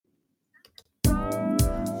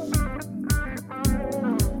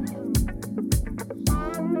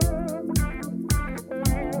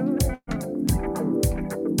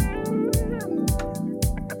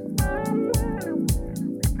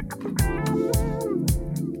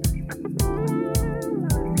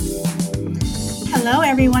Hello,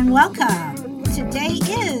 everyone. Welcome. Today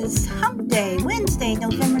is Hump Day, Wednesday,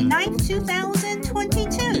 November 9th,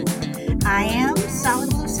 2022. I am Solid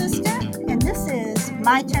Blue Sister, and this is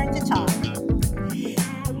My Turn to Talk.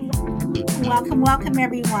 Welcome,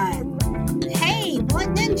 everyone. Hey,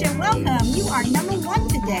 Blunt Ninja, welcome. You are number one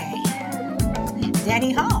today.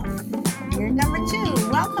 Daddy Hoff, you're number two.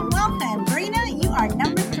 Welcome. Brina, you are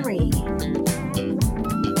number three.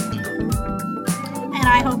 And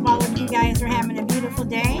I hope all of you guys are having a beautiful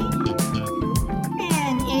day.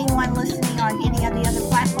 And anyone listening on any of the other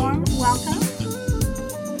platforms, welcome.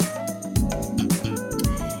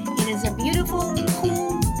 It is a beautiful,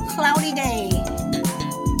 cool, cloudy day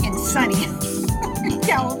and sunny in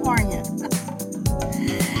California.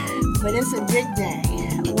 But it's a good day.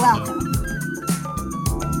 Welcome.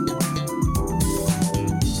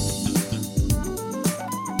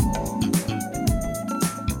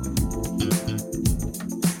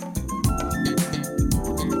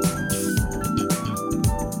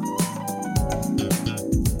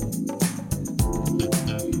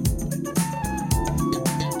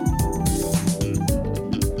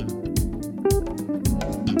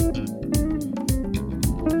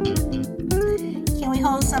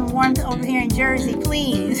 Over here in Jersey,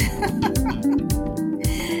 please.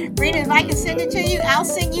 Rita, if I can send it to you, I'll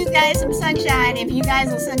send you guys some sunshine if you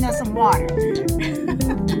guys will send us some water.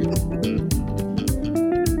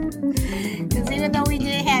 Because even though we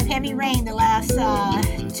did have heavy rain the last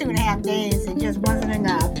 2.5 days, it just wasn't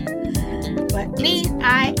enough. But me,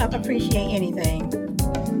 I appreciate anything.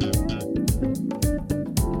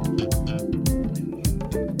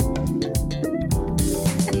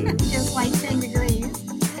 Just like 10 degrees.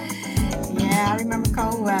 Yeah, I remember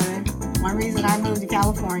cold weather. One reason I moved to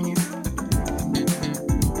California.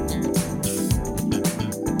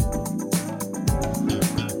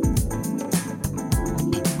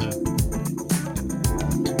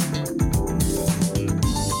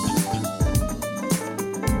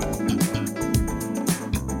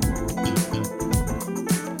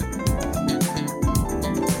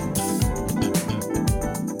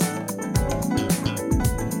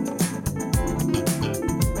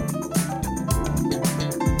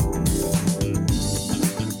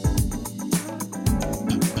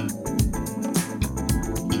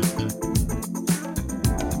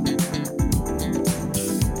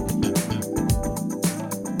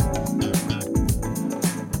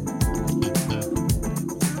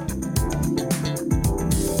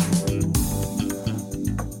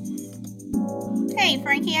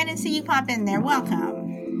 Frankie, I didn't see you pop in there. Welcome.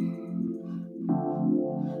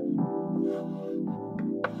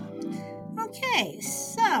 Okay,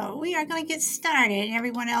 so we are going to get started.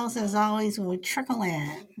 Everyone else, as always, will trickle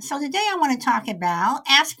in. So today I want to talk about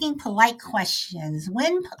asking polite questions.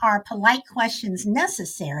 When are polite questions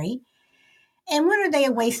necessary? And when are they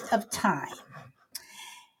a waste of time?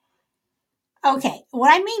 Okay, what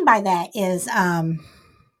I mean by that is...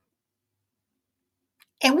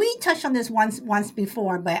 and we touched on this once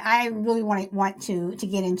before, but I really want to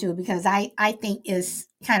get into it because I think it's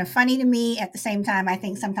kind of funny to me. At the same time, I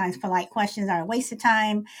think sometimes polite questions are a waste of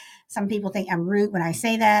time. Some people think I'm rude when I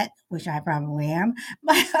say that, which I probably am.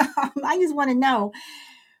 But I just want to know,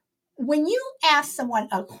 when you ask someone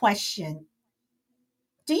a question,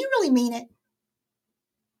 do you really mean it?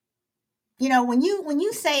 You know, when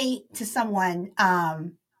you say to someone,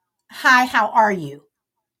 "Hi, how are you?"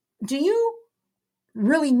 Do you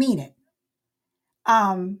really mean it?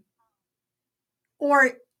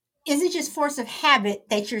 Or is it just force of habit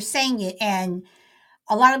that you're saying it, and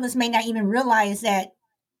a lot of us may not even realize that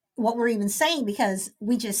what we're even saying because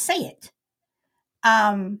we just say it.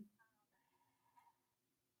 I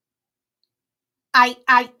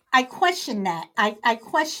question that. I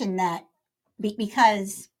question that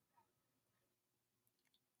because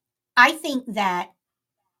I think that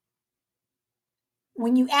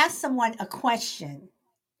when you ask someone a question,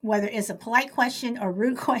 whether it's a polite question or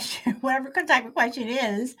rude question, whatever type of question it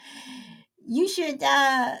is, you should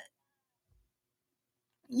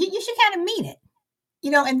you should kind of mean it. You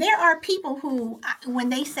know, and there are people who, when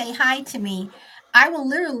they say hi to me, I will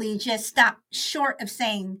literally just stop short of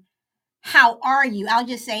saying, "How are you?" I'll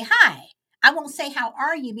just say, "Hi." I won't say, "How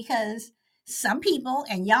are you?" because some people,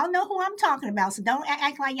 and y'all know who I'm talking about, so don't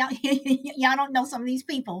act like y'all, y'all don't know some of these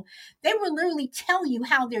people. They will literally tell you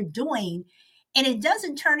how they're doing. And it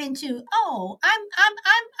doesn't turn into, "Oh,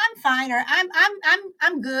 I'm fine," or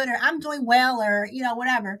I'm good," or "I'm doing well," or, you know,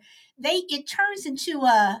 whatever. It turns into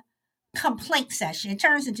a complaint session. It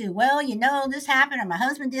turns into, "Well, you know, this happened, or my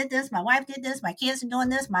husband did this, my wife did this, my kids are doing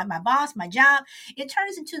this, my boss, my job." It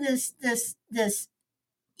turns into this,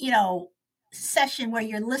 you know, session where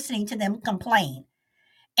you're listening to them complain.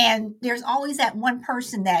 And there's always that one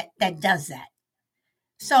person that does that.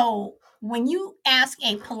 So when you ask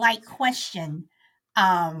a polite question,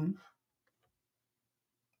 um,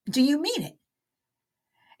 do you mean it?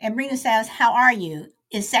 And Brina says, "How are you?"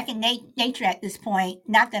 Is second nature at this point.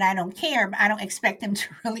 Not that I don't care, but I don't expect them to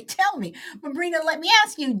really tell me. But Brina, let me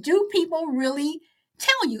ask you: do people really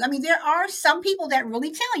tell you? I mean, there are some people that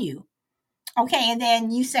really tell you. Okay, and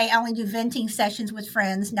then you say I only do venting sessions with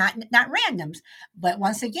friends, not randoms. But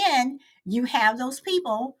once again, you have those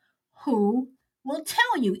people who will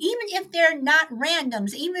tell you, even if they're not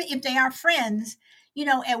randoms, even if they are friends.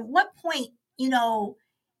 At what point,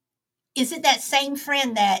 is it that same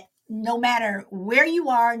friend that no matter where you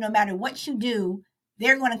are, no matter what you do,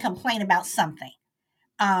 they're going to complain about something?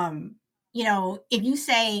 Um, if you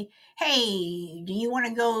say, "Hey, do you want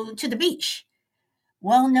to go to the beach?"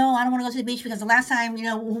 Well, no, I don't want to go to the beach because the last time,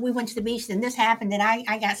 we went to the beach, then this happened, and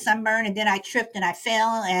I got sunburned, and then I tripped and I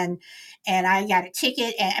fell, and I got a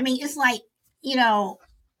ticket. And I mean, it's like, you know,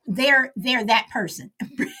 they're that person.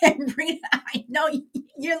 Brina, I know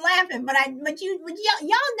you're laughing, but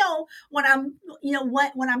y'all know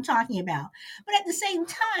what what I'm talking about. But at the same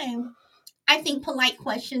time, I think polite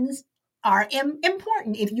questions are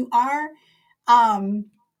important. If you are um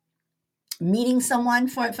meeting someone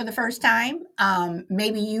for the first time,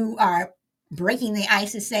 maybe you are breaking the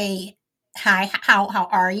ice to say hi, how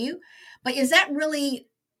are you? But is that really,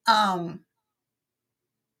 um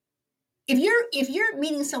if you're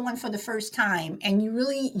meeting someone for the first time and you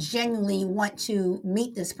really genuinely want to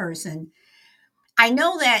meet this person, I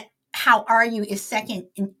know that how are you is second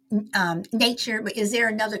nature, but is there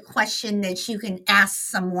another question that you can ask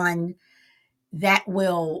someone that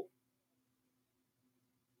will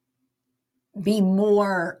be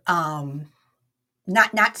more,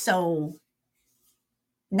 not so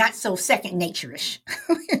second nature-ish?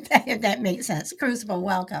 if that makes sense. Crucible,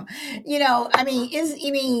 welcome. I mean,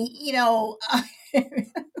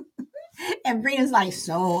 and Brina's like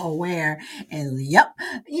so aware, and yep.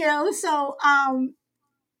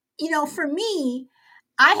 For me,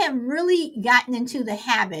 I have really gotten into the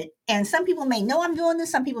habit, and some people may know I'm doing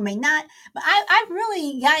this, some people may not, but I've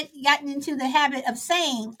really gotten into the habit of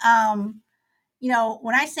saying,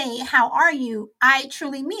 when I say, "How are you?" I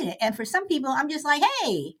truly mean it. And for some people, I'm just like,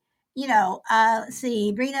 "Hey." Let's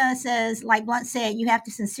see. Brina says, like Blunt said, you have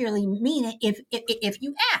to sincerely mean it if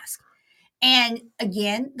you ask. And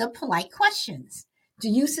again, the polite questions. Do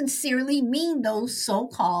you sincerely mean those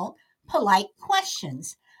so-called polite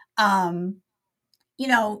questions? Um, you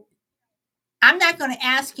know, I'm not going to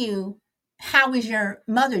ask you, "How is your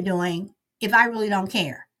mother doing?" if I really don't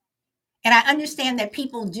care. And I understand that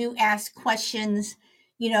people do ask questions,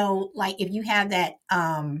 like if you have that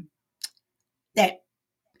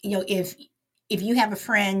if you have a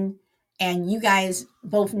friend and you guys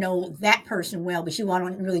both know that person well, but you all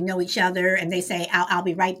don't really know each other, and they say, "I'll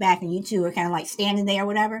be right back," and you two are kind of like standing there or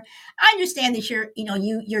whatever. I understand that you're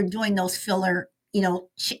doing those filler,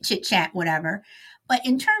 chit chat, whatever. But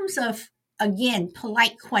in terms of, again,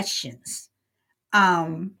 polite questions,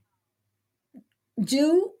 um,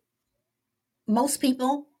 do most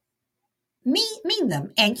people mean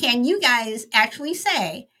them? And can you guys actually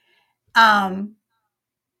say, um,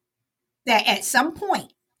 that at some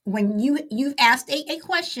point when you've asked a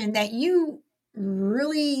question that you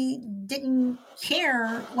really didn't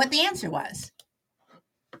care what the answer was?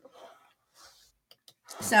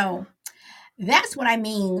 So that's what I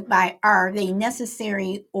mean by, are they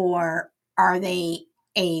necessary or are they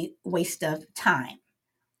a waste of time?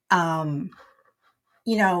 Um,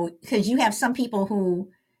 because you have some people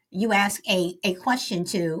who you ask a question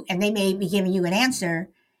to, and they may be giving you an answer,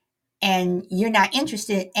 and you're not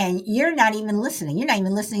interested, and you're not even listening. You're not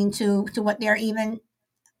even listening to what they're even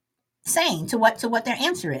saying, to what their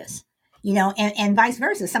answer is. And vice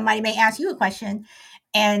versa. Somebody may ask you a question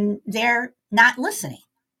and they're not listening.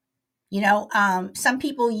 Some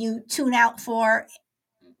people you tune out for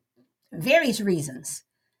various reasons.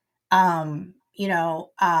 Um, you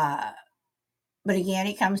know, uh, but again,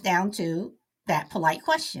 it comes down to that polite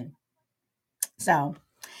question. So,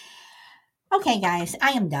 okay, guys,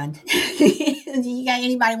 I am done. You got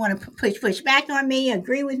anybody want to push back on me?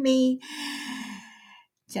 Agree with me?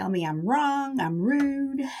 Tell me I'm wrong. I'm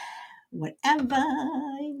rude. Whatever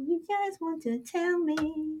you guys want to tell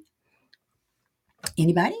me.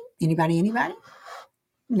 Anybody? Anybody? Anybody?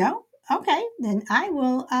 No? Okay, then I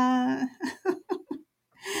will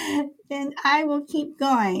then I will keep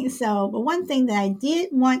going. So, but one thing that I did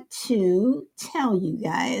want to tell you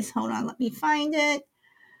guys, hold on, let me find it.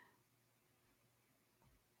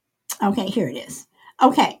 Okay, here it is.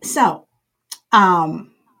 Okay, so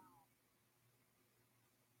um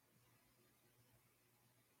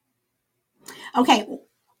Okay,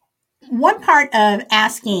 one part of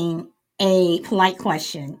asking a polite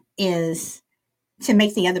question is to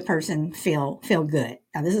make the other person feel good.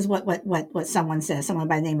 Now, this is what someone says. Someone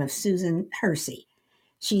by the name of Susan Hersey.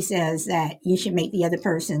 She says that you should make the other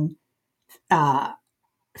person uh,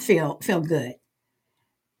 feel good.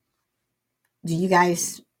 Do you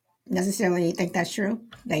guys necessarily think that's true?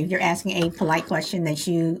 That if you're asking a polite question, that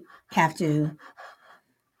you have to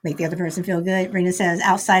make the other person feel good? Rena says,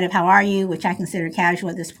 outside of how are you, which I consider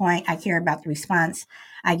casual at this point, I care about the response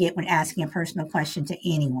I get when asking a personal question to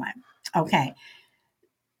anyone. Okay.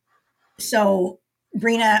 So,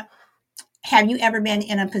 Brina, have you ever been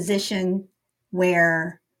in a position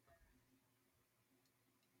where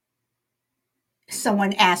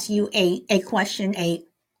someone asks you a question, a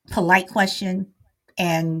polite question,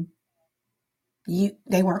 and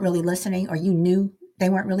they weren't really listening, or you knew they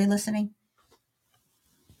weren't really listening?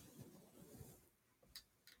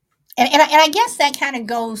 And I guess that kind of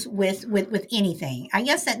goes with anything. I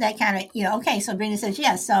guess that kind of, okay, so Brina says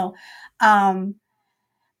yes. So um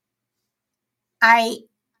I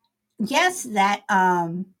guess that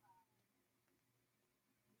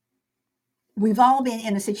we've all been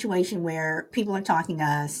in a situation where people are talking to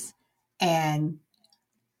us and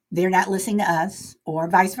they're not listening to us, or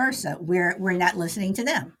vice versa. We're not listening to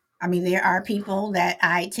them. I mean, there are people that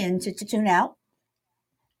I tend to tune out,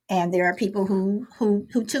 and there are people who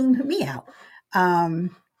tune me out,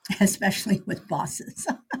 um, especially with bosses.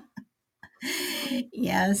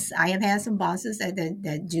 Yes, I have had some bosses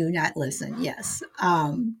that do not listen. Yes,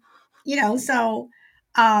 so,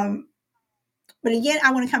 um, but again,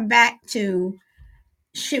 I want to come back to,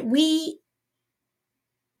 should we,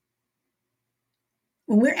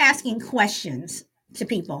 when we're asking questions to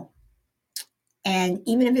people, and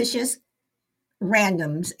even if it's just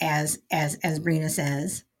randoms, as Brina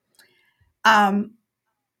says, um,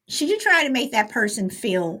 should you try to make that person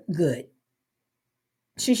feel good?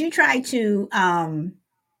 Should you try to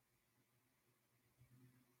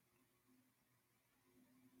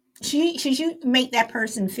should you make that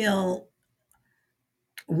person feel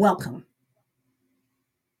welcome?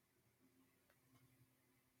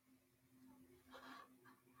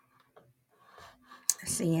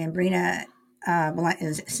 See, and Brina Blunt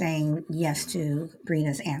is saying yes to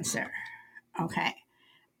Brina's answer. Okay.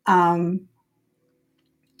 Um,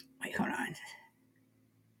 wait, hold on.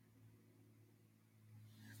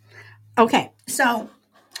 Okay, so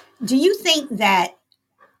do you think that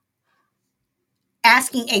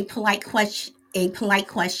asking a polite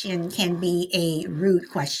question can be a rude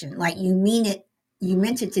question? Like, you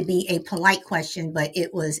meant it to be a polite question, but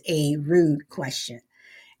it was a rude question.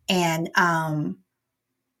 And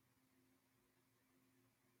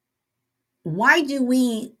why do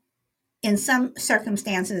we, in some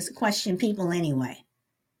circumstances, question people anyway?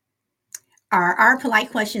 Are our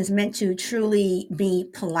polite questions meant to truly be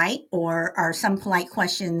polite, or are some polite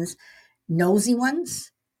questions nosy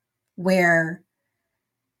ones where,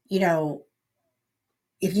 you know,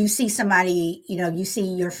 if you see somebody, you see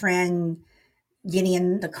your friend getting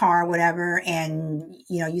in the car or whatever, and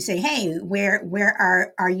you say, hey, where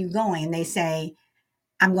are you going? And they say,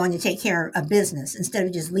 I'm going to take care of business. Instead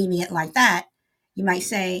of just leaving it like that, you might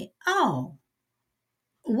say, oh,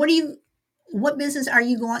 what do you what business are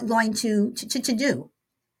you going to do?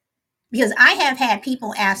 Because I have had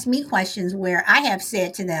people ask me questions where I have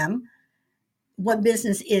said to them, what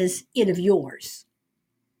business is it of yours?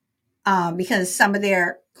 Because some of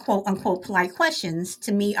their quote unquote polite questions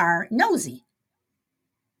to me are nosy,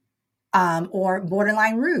 or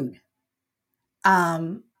borderline rude.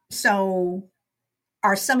 So,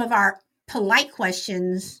 are some of our polite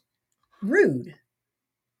questions rude?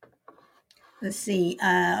 Let's see,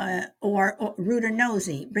 or rude or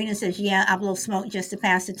nosy. Brina says, yeah, I blow smoke just to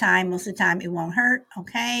pass the time. Most of the time, it won't hurt.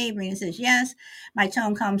 Okay. Brina says, yes. My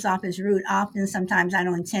tone comes off as rude often. Sometimes I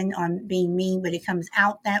don't intend on being mean, but it comes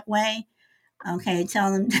out that way. Okay.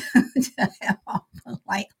 Tell them to have off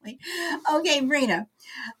politely. Okay, Brina.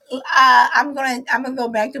 I'm gonna go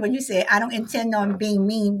back to what you said. I don't intend on being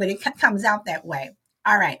mean, but it comes out that way.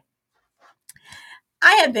 All right.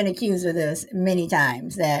 I have been accused of this many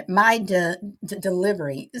times, that my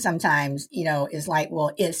delivery sometimes, is like,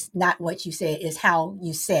 well, it's not what you said, it's how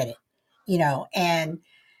you said it, and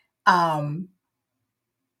um,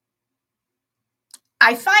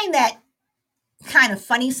 I find that kind of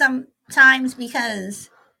funny sometimes, because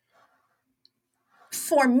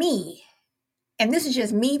for me, and this is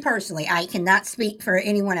just me personally, I cannot speak for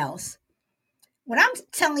anyone else. When I'm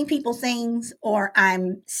telling people things, or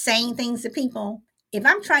I'm saying things to people, if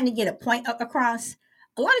I'm trying to get a point across,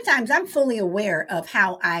 a lot of times I'm fully aware of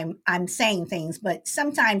how I'm saying things, but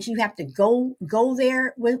sometimes you have to go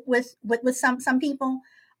there with some people.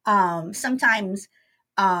 Sometimes,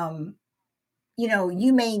 um,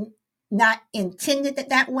 you may not intend it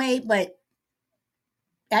that way, but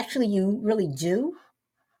actually you really do.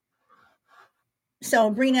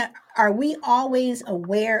 So, Brina, are we always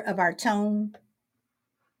aware of our tone?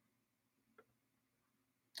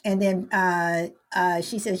 And then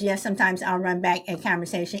she says, yes, sometimes I'll run back a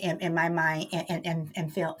conversation in my mind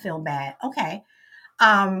and feel bad. Okay.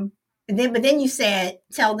 Um, but then you said,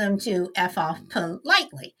 tell them to F off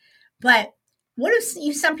politely. But what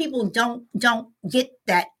if some people don't get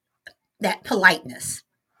that politeness?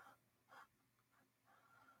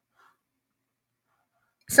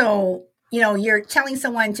 So, you're telling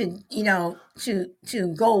someone to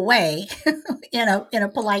go away in a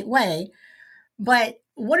polite way. But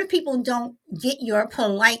what if people don't get your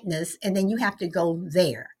politeness and then you have to go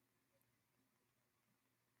there?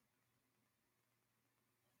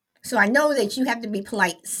 So I know that you have to be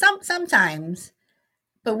polite sometimes,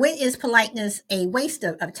 but when is politeness a waste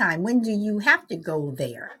of time? When do you have to go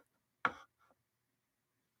there?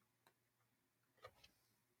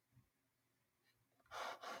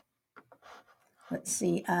 Let's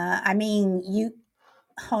see. I mean, you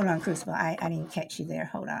hold on, Crucible. I didn't catch you there.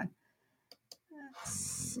 Hold on. Let's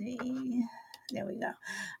see. There we go.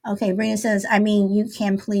 Okay, Brina says, I mean, you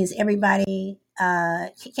can please everybody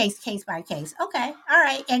case by case. Okay, all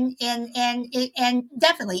right, and it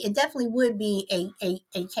definitely would be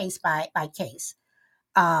a case by case.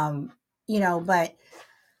 Um, but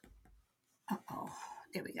oh,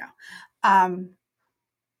 there we go. Um,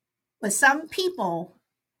 but some people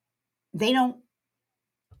they don't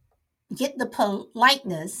get the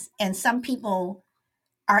politeness, and some people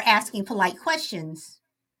are asking polite questions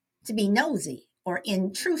to be nosy or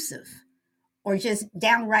intrusive or just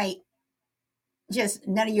downright just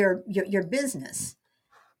none of your business.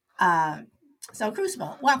 Um, so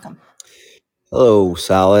Crucible, welcome. Hello,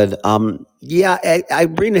 solid. Yeah,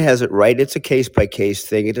 Brina has it right. It's a case by case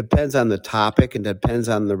thing. It depends on the topic and depends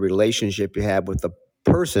on the relationship you have with the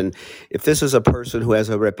person. If this is a person who has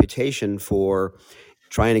a reputation for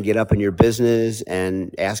trying to get up in your business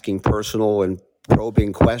and asking personal and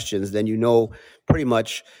probing questions, then you know pretty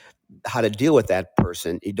much how to deal with that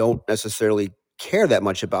person. You don't necessarily care that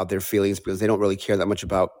much about their feelings because they don't really care that much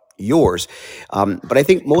about yours. But I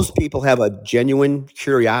think most people have a genuine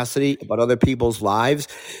curiosity about other people's lives.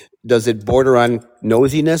 Does it border on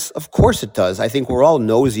nosiness? Of course it does. I think we're all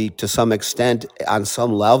nosy to some extent on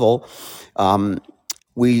some level. Um,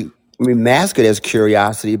 we mask it as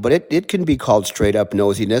curiosity, but it can be called straight up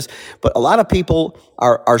nosiness. But a lot of people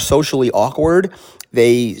are socially awkward.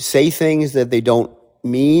 They say things that they don't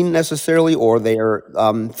mean necessarily, or they are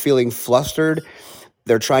feeling flustered.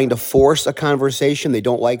 They're trying to force a conversation. They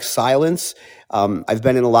don't like silence. I've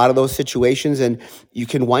been in a lot of those situations, and you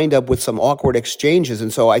can wind up with some awkward exchanges.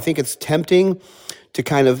 And so I think it's tempting to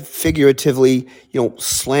kind of figuratively,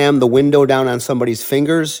 slam the window down on somebody's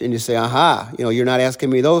fingers and you say, aha, you're not asking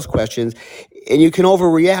me those questions. And you can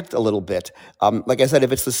overreact a little bit. Like I said,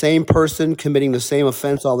 if it's the same person committing the same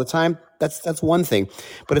offense all the time, that's one thing.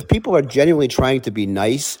 But if people are genuinely trying to be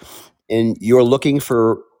nice and you're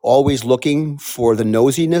always looking for the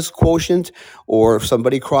nosiness quotient or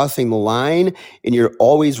somebody crossing the line and you're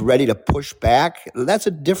always ready to push back, that's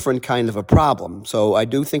a different kind of a problem. So I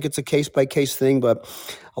do think it's a case by case thing, but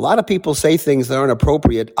a lot of people say things that aren't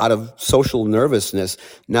appropriate out of social nervousness,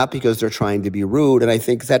 not because they're trying to be rude. And I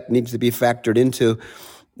think that needs to be factored into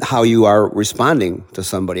how you are responding to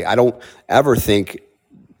somebody. I don't ever think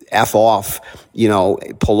F off,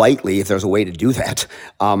 politely if there's a way to do that.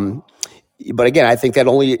 But again, I think that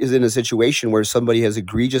only is in a situation where somebody has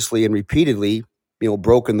egregiously and repeatedly,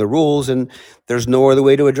 broken the rules, and there's no other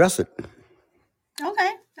way to address it.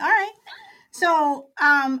 Okay, all right. So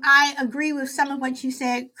I agree with some of what you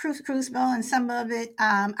said, Crucible, and some of it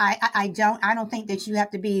I don't. I don't think that you have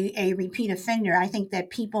to be a repeat offender. I think that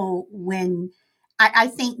people when I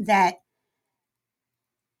think that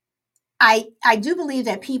I do believe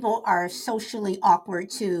that people are socially awkward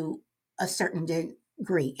to a certain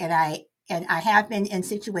degree, and I have been in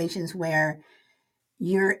situations where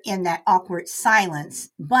you're in that awkward silence,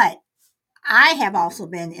 but I have also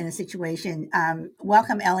been in a situation.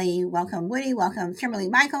 Welcome, Ellie. Welcome, Woody. Welcome, Kimberly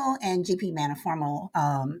Michael, and GP Man, a formal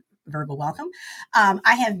verbal welcome.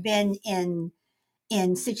 I have been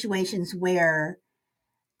in situations where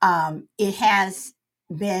it has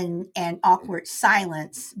been an awkward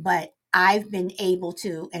silence, but I've been able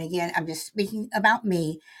to, and again, I'm just speaking about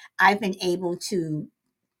me. I've been able to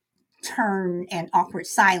turn an awkward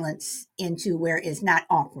silence into where it's not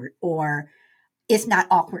awkward, or it's not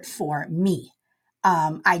awkward for me.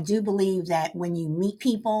 I do believe that when you meet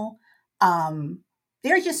people,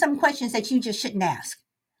 there are just some questions that you just shouldn't ask.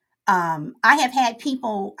 I have had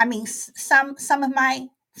people, I mean, some of my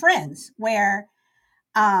friends where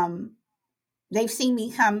um, they've seen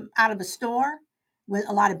me come out of a store with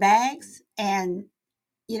a lot of bags, and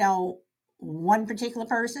you know, one particular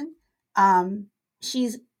person, um,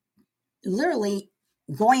 she's literally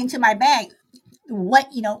going into my bag.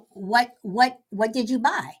 What did you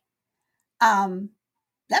buy? Um,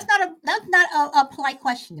 that's not a polite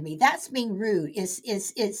question to me. That's being rude. It's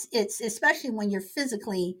especially when you're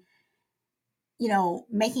physically,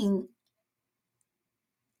 making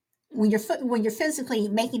when you're physically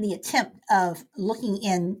making the attempt of looking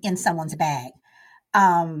in someone's bag.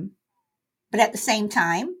 Um, but at the same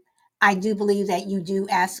time, I do believe that you do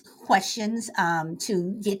ask questions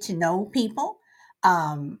to get to know people.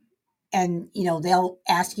 Um, and, they'll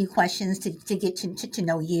ask you questions to get to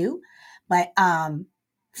know you. But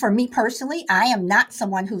for me personally, I am not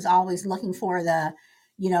someone who's always looking for the,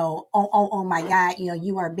 oh my God,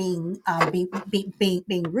 you are being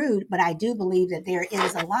rude. But I do believe that there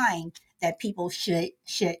is a line that people should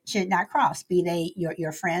not cross, be they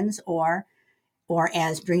your friends, or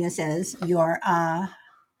as Drina says, your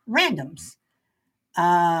randoms.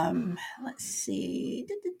 Let's see.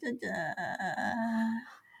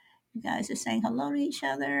 You guys are saying hello to each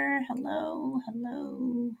other. Hello,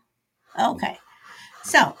 hello. Okay.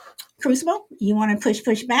 So, Crucible, you want to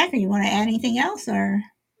push back, or you want to add anything else, or?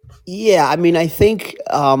 Yeah, I mean, I think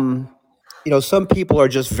some people are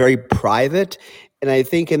just very private, and I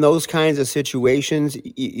think in those kinds of situations,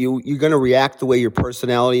 you're going to react the way your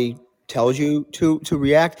personality tells you to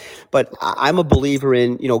react. But I'm a believer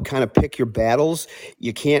in kind of pick your battles.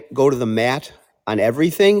 You can't go to the mat on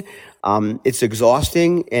everything. It's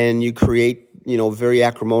exhausting, and you create very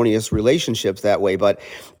acrimonious relationships that way. But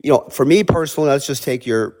for me personally, let's just take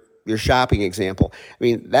your shopping example. I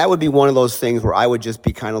mean, that would be one of those things where I would just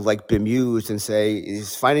be kind of like bemused and say,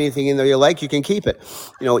 "Is find anything in there you like, you can keep it."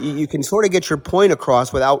 You can sort of get your point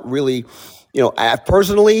across without really,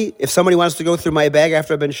 personally, if somebody wants to go through my bag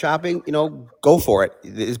after I've been shopping, go for it.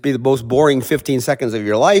 It'd be the most boring 15 seconds of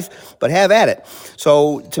your life, but have at it.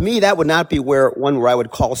 So to me, that would not be where I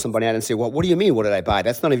would call somebody out and say, "Well, what do you mean? What did I buy?"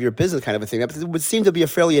 That's none of your business, kind of a thing. That would seem to be a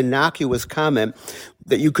fairly innocuous comment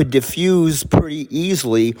that you could diffuse pretty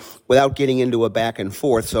easily without getting into a back and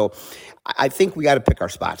forth. So I think we got to pick our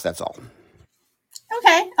spots. That's all.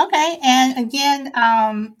 Okay. And again,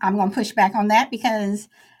 I'm going to push back on that, because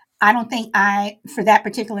I don't think for that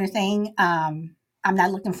particular thing, I'm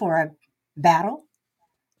not looking for a battle,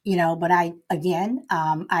 but I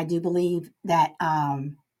do believe that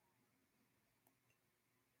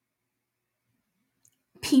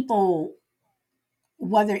people,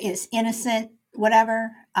 whether it's innocent,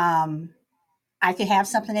 whatever, I could have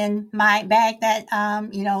something in my bag that,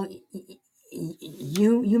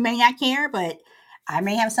 you may not care, but I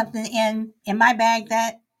may have something in my bag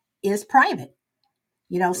that is private.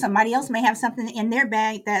 Somebody else may have something in their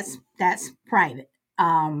bag that's private.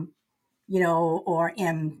 Or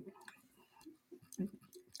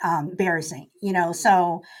embarrassing.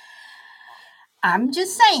 So I'm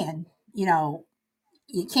just saying, you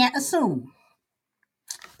can't assume.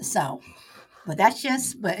 So, but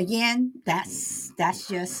again, that's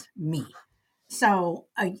just me. So,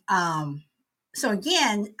 so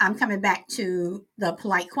again, I'm coming back to the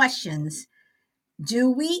polite questions.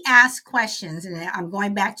 Do we ask questions? And I'm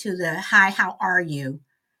going back to the hi, how are you?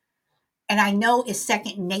 And I know it's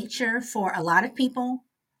second nature for a lot of people,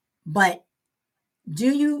 but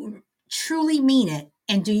do you truly mean it,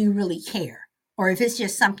 and do you really care? Or if it's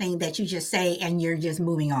just something that you just say and you're just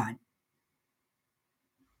moving on.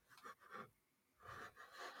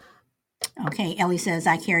 Okay, Ellie says,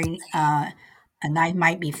 I carry a knife,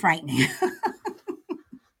 might be frightening.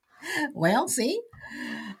 Well, see?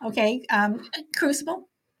 Okay, Crucible.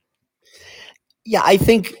 Yeah, I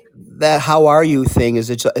think that "how are you" thing is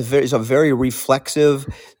a very reflexive,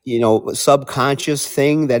 subconscious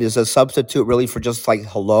thing that is a substitute really for just like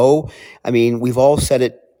hello. I mean, we've all said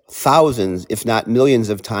it thousands, if not millions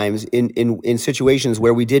of times in situations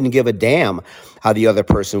where we didn't give a damn how the other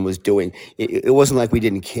person was doing. It wasn't like we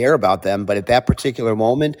didn't care about them, but at that particular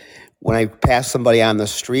moment, when I pass somebody on the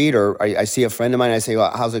street, or I see a friend of mine, I say,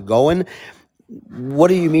 "Well, how's it going?" What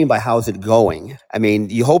do you mean by how's it going? I mean,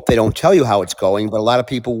 you hope they don't tell you how it's going, but a lot of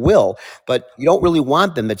people will. But you don't really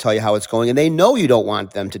want them to tell you how it's going, and they know you don't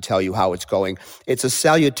want them to tell you how it's going. It's a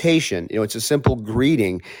salutation, it's a simple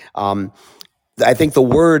greeting. I think the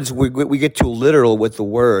words, we get too literal with the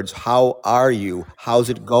words. How are you? How's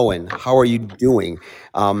it going? How are you doing?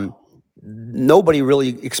 Nobody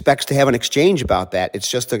really expects to have an exchange about that. It's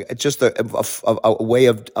just a way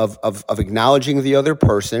of acknowledging the other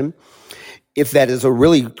person. If that is a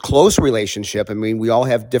really close relationship, I mean, we all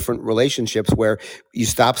have different relationships where you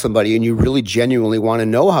stop somebody and you really genuinely want to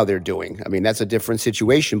know how they're doing. I mean, that's a different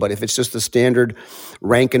situation. But if it's just a standard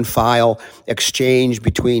rank and file exchange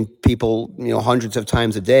between people, hundreds of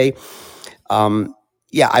times a day,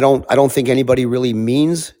 yeah, I don't think anybody really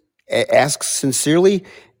asks sincerely,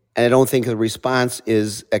 and I don't think the response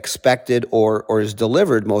is expected or is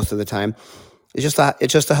delivered most of the time. It's just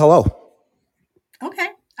a hello. Okay.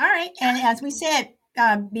 All right. And as we said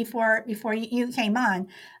before you came on,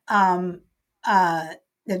 um, that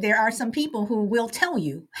there are some people who will tell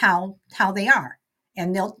you how they are,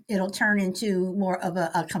 and it'll turn into more of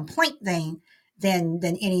a complaint thing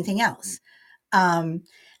than anything else. Um,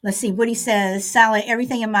 let's see. Woody says, "Salad.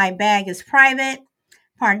 Everything in my bag is private.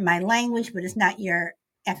 Pardon my language, but it's not your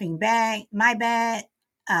effing bag. My bad."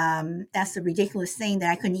 That's a ridiculous thing that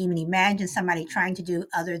I couldn't even imagine somebody trying to do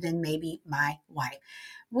other than maybe my wife.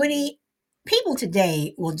 Woody, people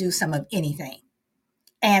today will do some of anything,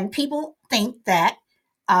 and people think that,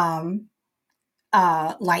 um,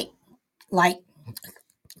 like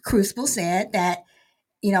Crucible said, that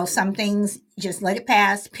some things just let it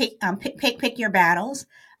pass. Pick your battles.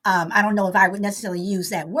 I don't know if I would necessarily use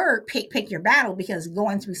that word, pick your battle, because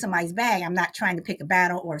going through somebody's bag, I'm not trying to pick a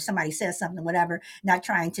battle, or if somebody says something, whatever, not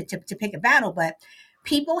trying to pick a battle. But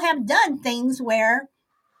people have done things where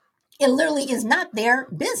it literally is not their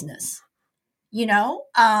business. You know,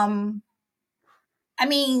 I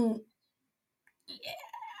mean,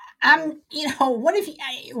 what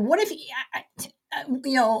if,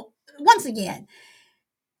 you know, once again,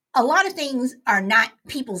 a lot of things are not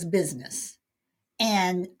people's business.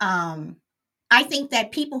 And I think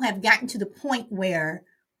that people have gotten to the point where,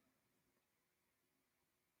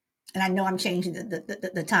 and I know I'm changing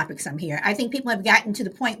the topics I'm here. I think people have gotten to the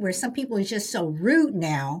point where some people are just so rude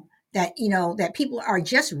now that, that people are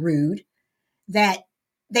just rude, that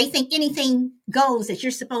they think anything goes, that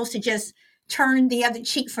you're supposed to just turn the other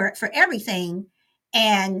cheek for everything.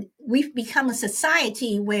 And we've become a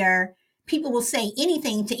society where people will say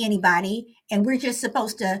anything to anybody, and we're just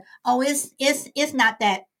supposed to, oh, it's not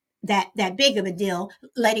that big of a deal,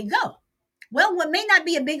 let it go. Well, what may not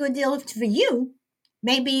be a big of a deal for you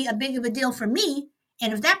may be a big of a deal for me.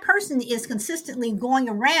 And if that person is consistently going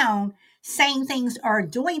around saying things or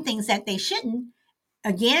doing things that they shouldn't,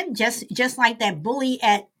 again, just like that bully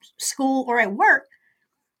at school or at work,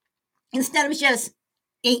 instead of just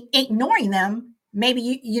ignoring them,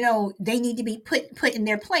 maybe they need to be put in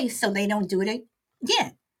their place so they don't do it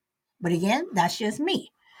again. But again, that's just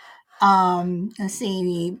me. Let's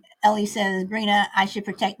see. Ellie says, Brina, I should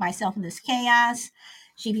protect myself in this chaos.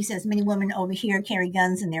 Sheepy says, many women over here carry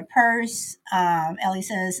guns in their purse. Ellie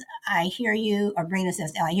says, I hear you. Or Brina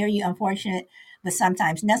says, I hear you. Unfortunate, but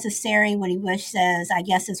sometimes necessary. Woody Bush says, I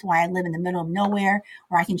guess that's why I live in the middle of nowhere,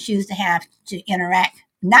 where I can choose to have to interact,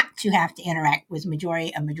 not to have to interact with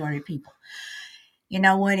majority of people.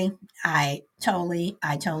 Woody, I totally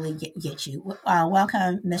get you.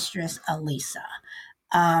 Welcome, Mistress Elisa.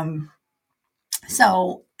 Um,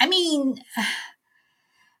 so, I mean,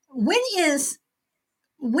 when is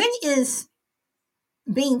when is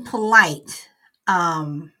being polite?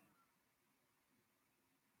 I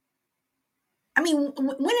mean,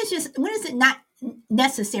 when is it not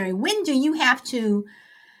necessary? When do you have to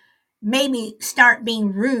maybe start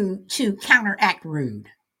being rude to counteract rude?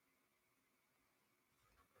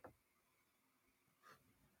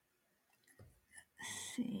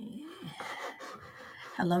 Let's see.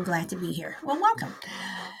 Hello, glad to be here. Well, welcome.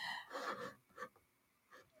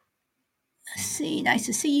 Let's see, nice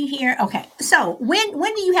to see you here. Okay, so when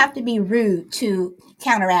do you have to be rude to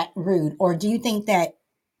counteract rude, or do you think that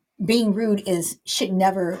being rude is should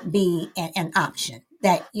never be an option?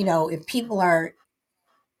 That if people are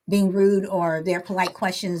being rude, or their polite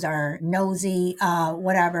questions are nosy,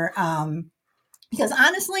 whatever. Because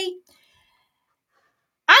honestly,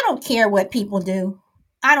 I don't care what people do.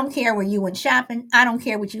 I don't care where you went shopping. I don't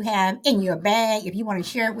care what you have in your bag. If you want to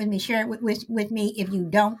share it with me, share it with me. If you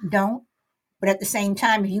don't. But at the same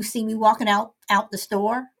time, if you see me walking out the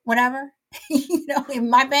store, whatever, in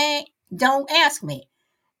my bag, don't ask me.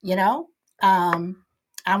 You know, um,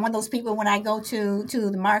 I'm one of those people when I go to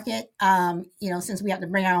the market. Since we have to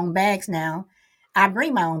bring our own bags now, I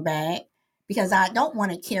bring my own bag because I don't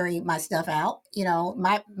want to carry my stuff out.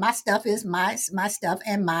 My stuff is my stuff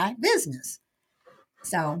and my business.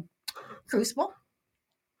 So, Crucible.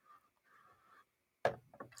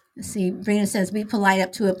 Let's see. Brina says, be polite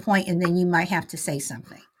up to a point, and then you might have to say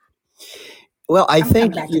something. Well, I I'm gonna come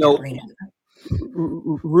think, back to that, Brina.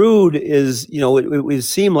 rude is, it would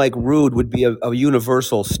seem like rude would be a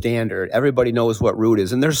universal standard. Everybody knows what rude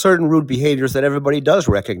is, and there's certain rude behaviors that everybody does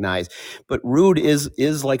recognize. But rude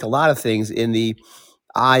is like a lot of things in the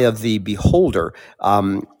eye of the beholder.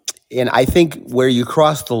 And I think where you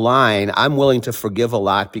cross the line, I'm willing to forgive a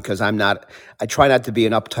lot because I try not to be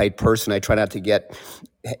an uptight person. I try not to get,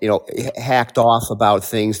 hacked off about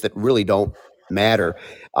things that really don't matter.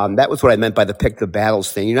 That was what I meant by the pick the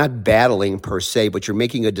battles thing. You're not battling per se, but you're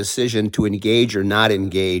making a decision to engage or not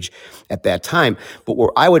engage at that time. But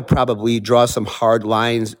where I would probably draw some hard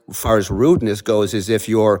lines as far as rudeness goes is if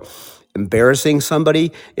you're embarrassing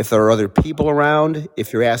somebody, if there are other people around,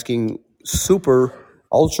 if you're asking super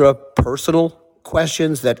ultra personal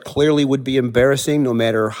questions that clearly would be embarrassing no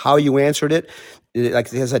matter how you answered it.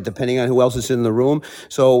 Like I said, depending on who else is in the room.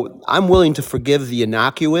 So I'm willing to forgive the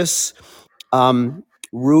innocuous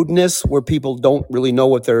rudeness where people don't really know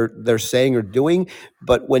what they're saying or doing.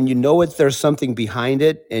 But when you know there's something behind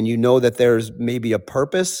it, and you know that there's maybe a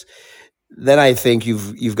purpose, then I think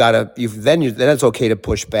then it's okay to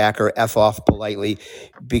push back or F off politely,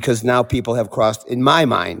 because now people have crossed, in my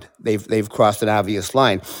mind, they've crossed an obvious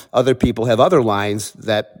line. Other people have other lines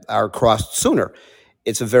that are crossed sooner.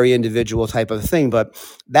 It's a very individual type of thing, but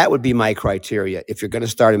that would be my criteria. If you're going to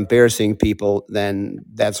start embarrassing people, then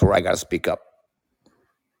that's where I got to speak up.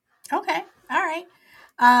 Okay. All right.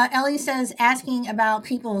 Ellie says asking about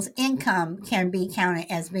people's income can be counted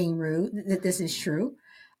as being rude. That this is true.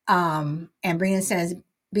 And Brina says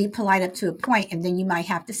be polite up to a point, and then you might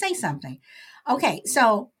have to say something. Okay.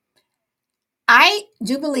 So I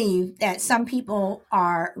do believe that some people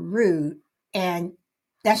are rude, and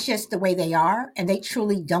that's just the way they are, and they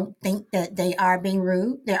truly don't think that they are being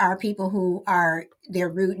rude. There are people who are their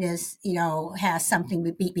rudeness, has something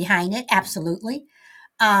behind it. Absolutely.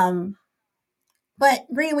 Um, but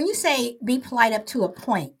Brina, when you say be polite up to a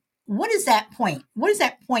point, what is that point? What is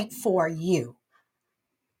that point for you?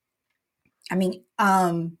 I mean,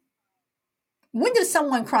 when does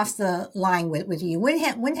someone cross the line with you?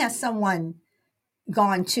 When has someone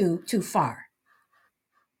gone too far?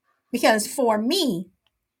 Because for me,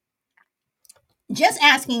 just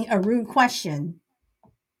asking a rude question,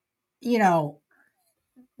 you know,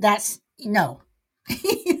 that's no.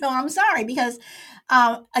 I'm sorry because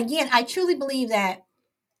again, I truly believe that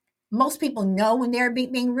most people know when they're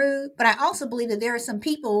being rude, but I also believe that there are some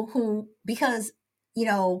people who, because you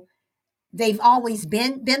know they've always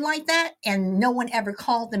been like that, and no one ever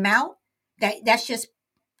called them out. That's just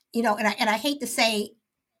and I hate to say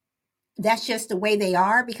that's just the way they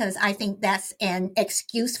are, because I think that's an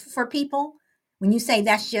excuse for people when you say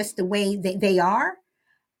that's just the way they are.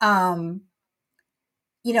 Um,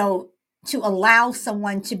 you know, to allow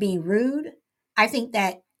someone to be rude, I think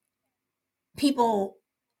that people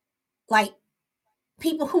like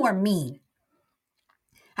people who are mean.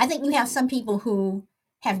 I think you have some people who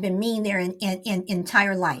have been mean their in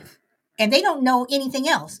entire life, and they don't know anything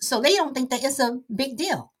else, so they don't think that it's a big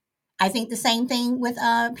deal. I think the same thing with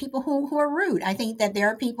people who are rude. I think that there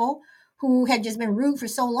are people who have just been rude for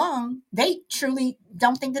so long, they truly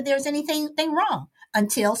don't think that there's anything wrong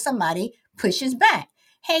until somebody pushes back.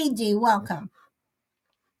 Hey, D, welcome.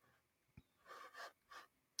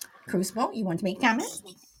 Crucible, you want to make a comment?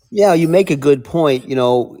 Yeah, you make a good point.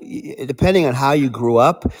 Depending on how you grew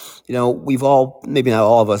up, we've all, maybe not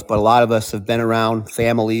all of us, but a lot of us have been around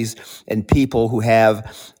families and people who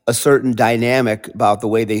have a certain dynamic about the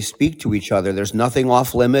way they speak to each other. There's nothing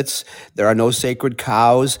off limits. There are no sacred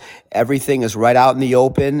cows. Everything is right out in the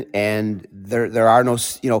open, and there are no,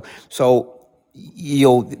 so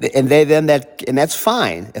and that's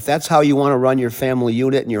fine if that's how you want to run your family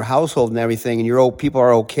unit and your household and everything, and people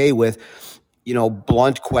are okay with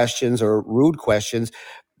blunt questions or rude questions,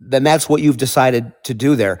 then that's what you've decided to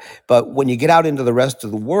do there. But when you get out into the rest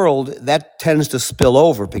of the world, that tends to spill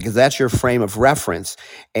over because that's your frame of reference.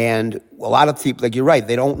 And a lot of people, like you're right,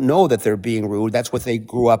 they don't know that they're being rude. That's what they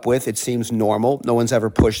grew up with. It seems normal. No one's ever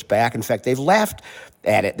pushed back. In fact, they've laughed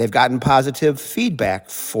at it. They've gotten positive feedback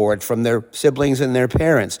for it from their siblings and their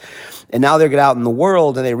parents. And now they get out in the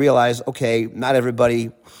world and they realize, okay, not everybody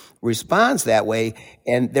responds that way,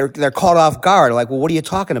 and they're caught off guard. Like, well, what are you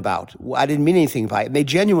talking about? I didn't mean anything by it. And they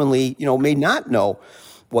genuinely, may not know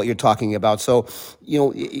what you're talking about. So,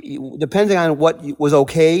 depending on what was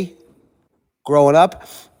okay growing up,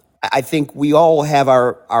 I think we all have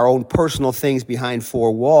our own personal things behind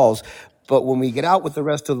four walls. But when we get out with the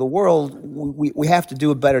rest of the world, we have to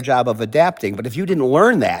do a better job of adapting. But if you didn't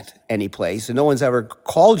learn that anyplace and no one's ever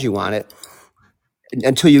called you on it,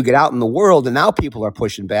 until you get out in the world, and now people are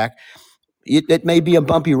pushing back. It may be a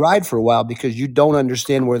bumpy ride for a while because you don't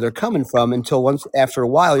understand where they're coming from until once after a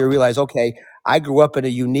while you realize, okay, I grew up in a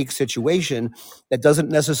unique situation that doesn't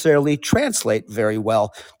necessarily translate very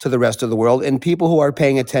well to the rest of the world, and people who are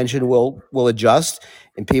paying attention will adjust,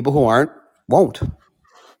 and people who aren't won't. Okay.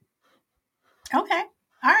 All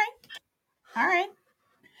right. All right.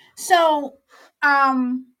 So,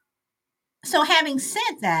 um, so having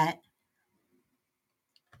said that,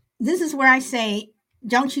 this is where I say,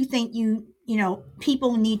 don't you think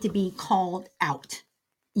people need to be called out?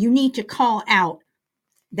 You need to call out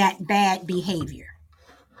that bad behavior.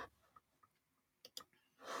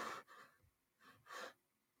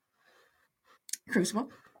 Crucible.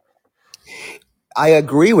 I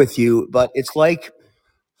agree with you, but it's like,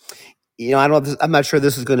 I don't know. I'm not sure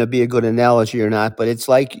this is going to be a good analogy or not, but it's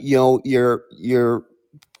like, your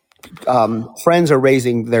friends are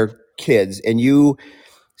raising their kids, and you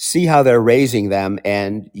see how they're raising them,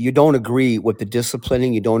 and you don't agree with the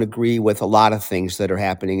disciplining, you don't agree with a lot of things that are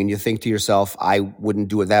happening, and you think to yourself, I wouldn't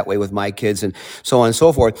do it that way with my kids, and so on and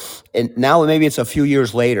so forth. And now maybe it's a few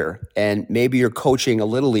years later, and maybe you're coaching a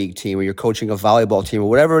little league team, or you're coaching a volleyball team, or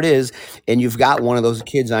whatever it is, and you've got one of those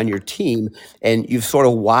kids on your team, and you've sort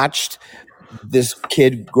of watched this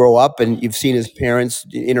kid grow up, and you've seen his parents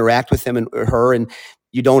interact with him and her, and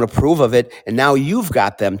you don't approve of it, and now you've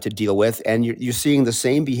got them to deal with, and you're seeing the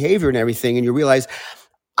same behavior and everything, and you realize,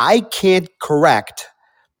 I can't correct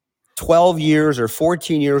 12 years or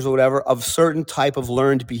 14 years or whatever of certain type of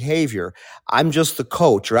learned behavior. I'm just the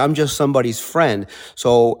coach, or I'm just somebody's friend.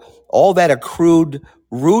 So all that accrued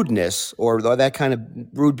rudeness, or that kind of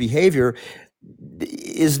rude behavior,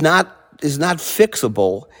 is not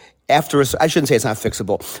fixable after I shouldn't say it's not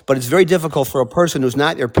fixable, but it's very difficult for a person who's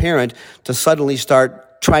not your parent to suddenly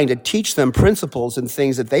start trying to teach them principles and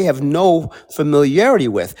things that they have no familiarity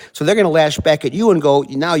with. So they're going to lash back at you and go,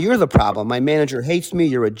 now you're the problem. My manager hates me.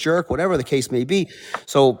 You're a jerk, whatever the case may be.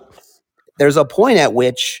 So there's a point at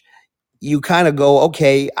which you kind of go,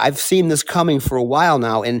 okay, I've seen this coming for a while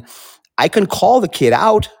now, and I can call the kid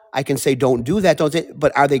out. I can say, don't do that,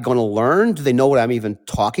 but are they going to learn? Do they know what I'm even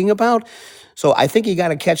talking about? So I think you got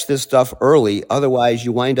to catch this stuff early. Otherwise,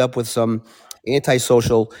 you wind up with some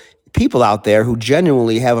antisocial people out there who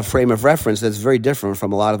genuinely have a frame of reference that's very different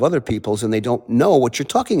from a lot of other people's, and they don't know what you're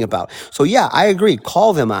talking about. So yeah, I agree.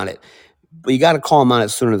 Call them on it, but you got to call them on it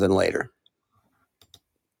sooner than later.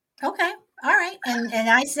 Okay. All right. And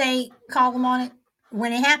I say call them on it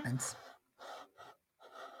when it happens.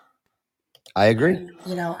 I agree.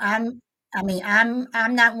 I'm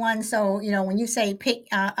not one. So, when you say pick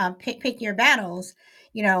your battles,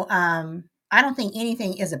 I don't think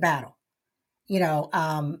anything is a battle. you know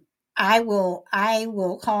um I will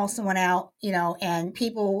call someone out, and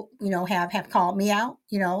people, have called me out,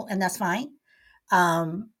 and that's fine.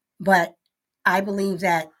 But I believe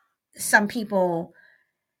that some people,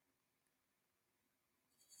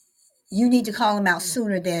 you need to call them out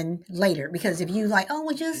sooner than later, because if you like, oh,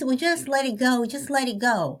 we just let it go, just let it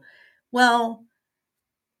go. Well,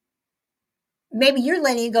 maybe you're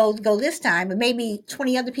letting it go this time, but maybe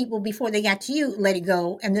 20 other people before they got to you let it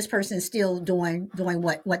go, and this person is still doing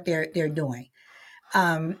what they're doing.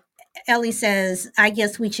 um Ellie says, I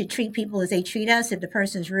guess we should treat people as they treat us. If the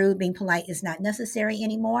person's rude, being polite is not necessary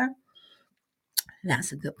anymore.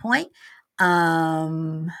 That's a good point.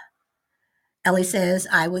 um Ellie says,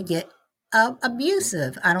 I would get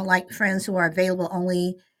abusive. I don't like friends who are available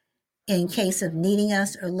only in case of needing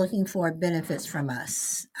us or looking for benefits from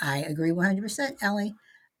us. I agree 100%, Ellie.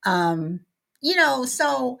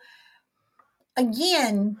 So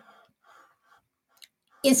again,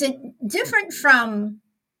 is it different from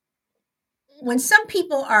when some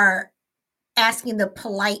people are asking the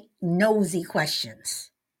polite, nosy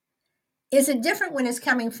questions? Is it different when it's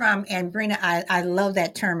coming from, and Brina, I love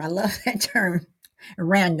that term. I love that term,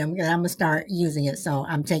 random, because I'm going to start using it. So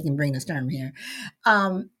I'm taking Brina's term here.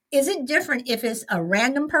 Is it different if it's a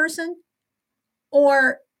random person,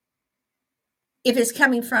 or if it's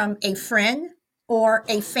coming from a friend or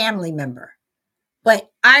a family member? But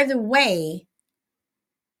either way,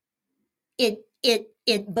 it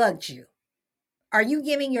bugs you. Are you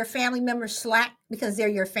giving your family members slack because they're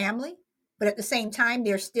your family, but at the same time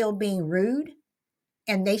they're still being rude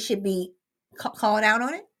and they should be called out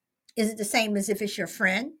on it? Is it the same as if it's your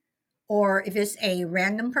friend or if it's a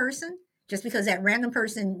random person? Just because that random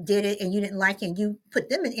person did it and you didn't like it, and you put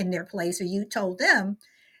them in their place, or you told them,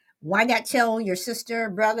 why not tell your sister,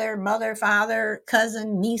 brother, mother, father,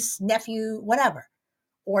 cousin, niece, nephew, whatever,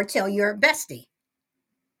 or tell your bestie,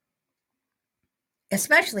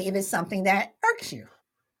 especially if it's something that irks you?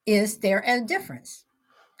 is there a difference?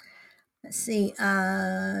 Let's see.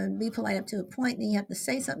 Be polite up to a point. Then you have to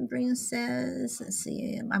say something. Brina says. Let's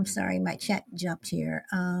see. I'm sorry, my chat jumped here.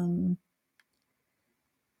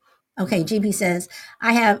 Okay, GP says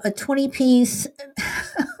I have a 20-piece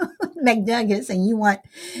McNuggets, and you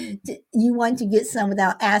want to get some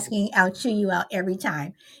without asking. I'll chew you out every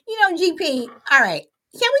time. GP. All right.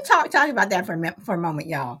 Can we talk about that for a moment,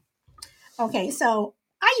 y'all? Okay, so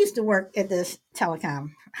I used to work at this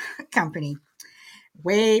telecom company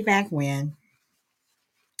way back when.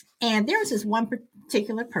 And there was this one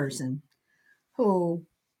particular person who,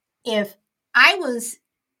 if I was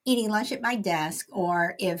eating lunch at my desk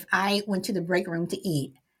or if I went to the break room to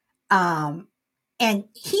eat, and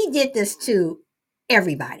he did this to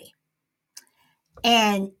everybody.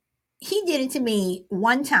 And he did it to me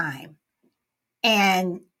one time,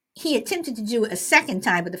 and he attempted to do it a second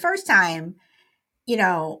time, but the first time,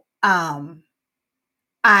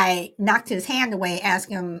 I knocked his hand away,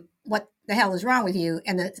 asked him, what the hell is wrong with you?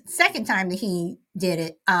 And the second time that he did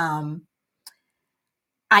it, I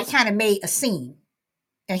kind of made a scene.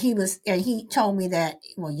 And he told me that,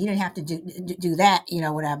 well, you didn't have to do that,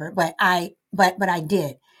 whatever. But I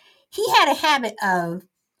did. He had a habit of,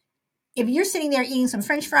 if you're sitting there eating some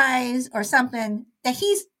French fries or something, that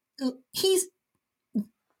he's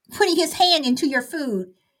putting his hand into your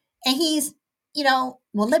food, and he's, well,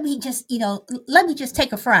 let me just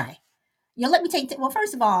take a fry. Let me take, well,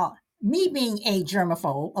 first of all, me being a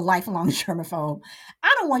germaphobe, a lifelong germaphobe,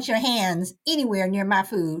 I don't want your hands anywhere near my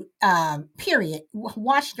food, period,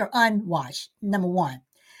 washed or unwashed, number one.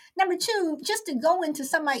 Number two, just to go into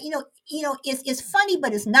somebody, it's funny,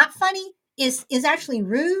 but it's not funny, is actually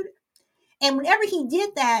rude. And whenever he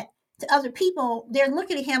did that to other people, they're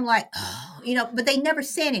looking at him like, oh, but they never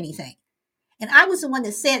said anything. And I was the one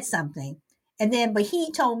that said something. And then, but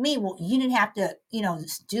he told me, well, you didn't have to,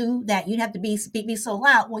 do that. You didn't have to be so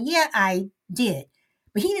loud. Well, yeah, I did.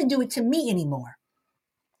 But he didn't do it to me anymore.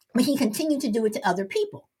 But he continued to do it to other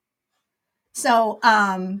people. So,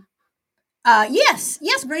 yes,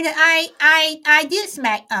 Brina, I did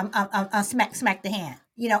smack the hand,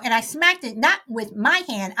 and I smacked it not with my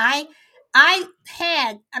hand. I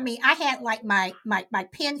had like my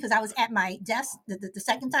pen, because I was at my desk the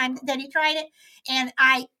second time that he tried it, and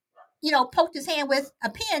I poked his hand with a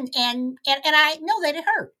pin, and I know that it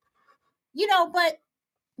hurt, but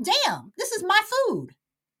damn, this is my food,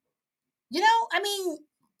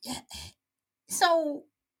 so,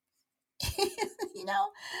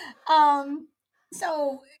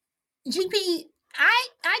 so GP,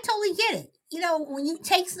 I totally get it. When you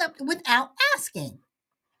take something without asking,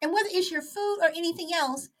 and whether it's your food or anything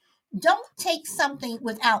else, don't take something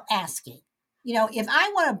without asking. If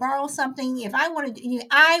I want to borrow something, if I want to,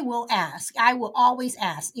 I will ask. I will always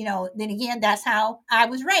ask. Then again, that's how I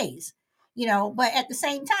was raised. But at the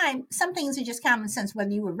same time, some things are just common sense.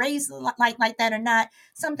 Whether you were raised like that or not,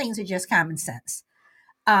 some things are just common sense.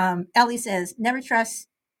 Ellie says, never trust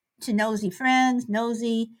to nosy friends.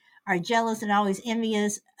 Nosy are jealous and always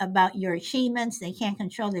envious about your achievements. They can't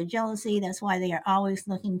control their jealousy. That's why they are always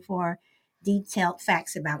looking for detailed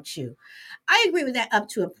facts about you. I agree with that up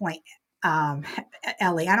to a point,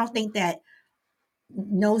 Ellie. I don't think that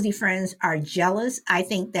nosy friends are jealous. I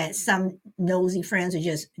think that some nosy friends are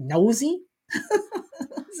just nosy.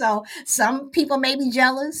 So some people may be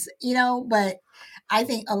jealous, but I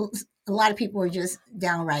think a lot of people are just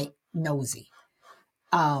downright nosy.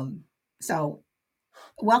 So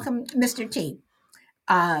welcome, Mr. T.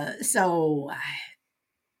 So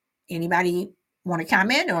anybody want to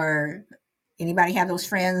comment, or anybody have those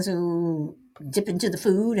friends who dip into the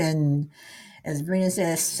food and, as Brina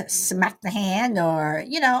says, smack the hand, or,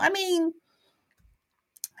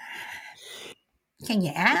 can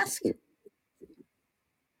you ask?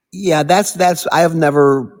 Yeah, that's I have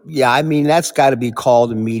never. Yeah, that's got to be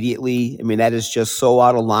called immediately. That is just so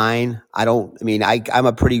out of line. I'm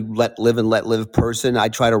a pretty let live person. I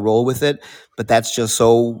try to roll with it, but that's just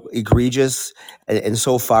so egregious and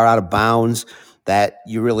so far out of bounds that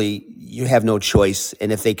you have no choice.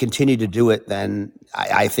 And if they continue to do it, then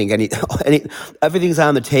I think everything's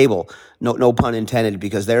on the table. No pun intended,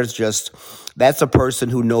 because that's a person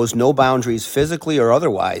who knows no boundaries physically or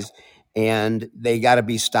otherwise. And they got to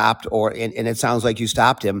be stopped, and it sounds like you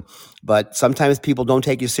stopped him, but sometimes people don't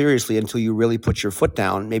take you seriously until you really put your foot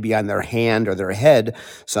down, maybe on their hand or their head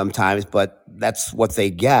sometimes, but that's what they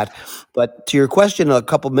get. But to your question a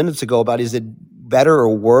couple minutes ago about, is it better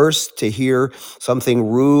or worse to hear something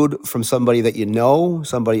rude from somebody that you know,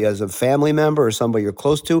 somebody as a family member or somebody you're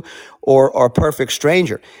close to, or a perfect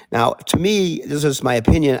stranger? Now, to me, this is my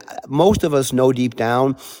opinion. Most of us know deep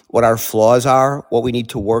down what our flaws are, what we need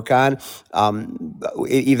to work on.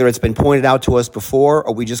 Either it's been pointed out to us before,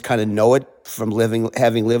 or we just kind of know it from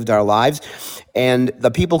having lived our lives. And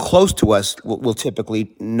the people close to us will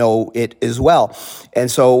typically know it as well.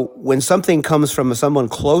 And so when something comes from someone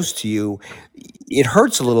close to you, it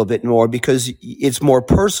hurts a little bit more because it's more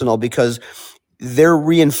personal, because they're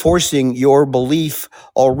reinforcing your belief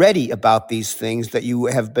already about these things that you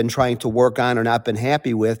have been trying to work on or not been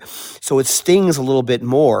happy with. So it stings a little bit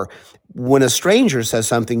more. When a stranger says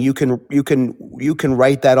something, you can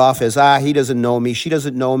write that off as, he doesn't know me, she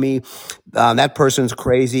doesn't know me, that person's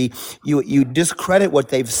crazy. You discredit what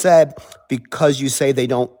they've said because you say they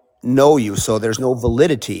don't know you, so there's no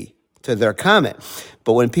validity to their comment.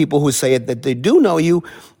 But when people who say it that they do know you,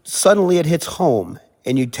 suddenly it hits home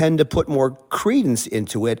and you tend to put more credence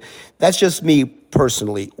into it. That's just me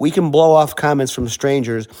personally. We can blow off comments from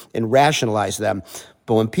strangers and rationalize them,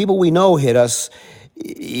 but when people we know hit us,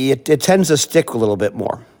 it tends to stick a little bit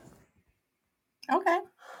more. Okay.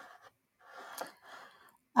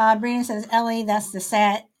 Brina says, Ellie, that's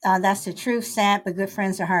the truth. Sad, but good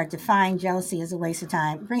friends are hard to find. Jealousy is a waste of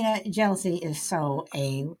time. Brina, jealousy is so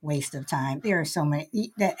a waste of time. There are so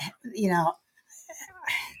many that,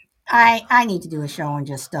 I need to do a show on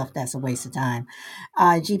just stuff that's a waste of time.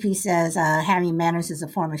 GP says, having manners is a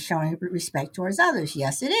form of showing respect towards others.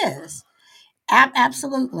 Yes, it is.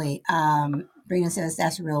 Absolutely. Brina says,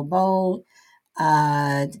 that's real bold.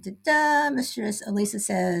 Mistress Elisa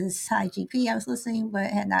says, hi, GP. I was listening, but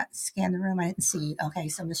had not scanned the room. I didn't see you. Okay,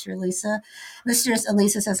 so Mistress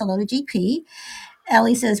Elisa says hello to GP.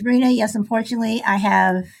 Ellie says, Brina, yes, unfortunately, I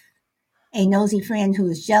have a nosy friend who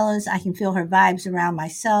is jealous. I can feel her vibes around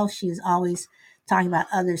myself. She is always talking about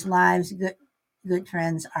others' lives. Good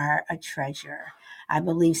friends are a treasure. I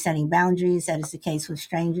believe setting boundaries. That is the case with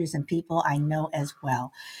strangers and people I know as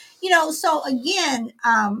well. So again,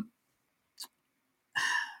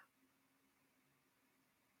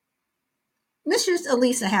 Mistress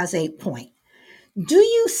Elisa has a point. Do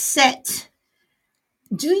you set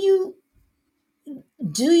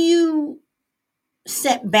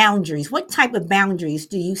boundaries? What type of boundaries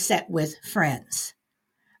do you set with friends?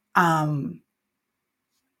 And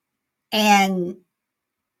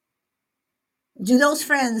do those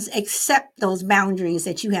friends accept those boundaries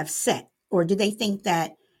that you have set, or do they think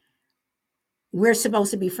that we're supposed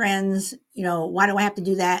to be friends? Why do I have to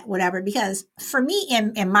do that? Whatever. Because for me,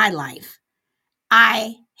 in my life,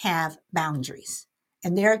 I have boundaries.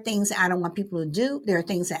 And there are things that I don't want people to do. There are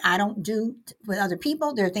things that I don't do with other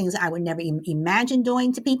people. There are things that I would never imagine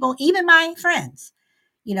doing to people, even my friends.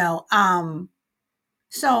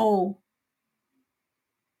 So,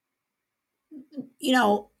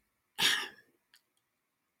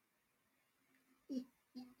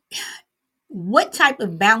 what type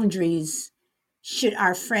of boundaries should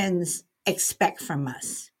our friends expect from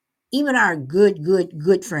us? Even our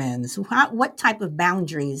good friends. What type of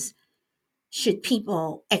boundaries should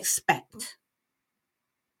people expect?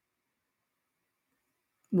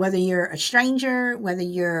 Whether you're a stranger, whether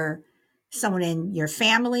you're someone in your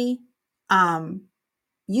family,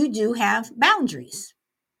 you do have boundaries.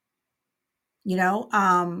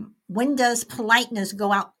 When does politeness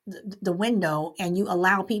go out the window and you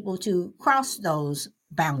allow people to cross those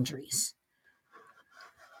boundaries?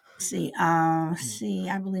 I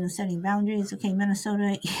believe in setting boundaries. Okay,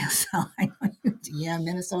 Minnesota. Yeah, so I know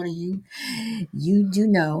Minnesota. You do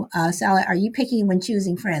know. Sally, are you picky when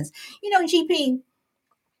choosing friends? GP,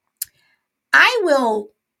 I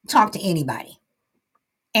will talk to anybody,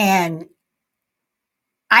 and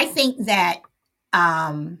I think that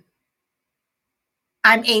I'm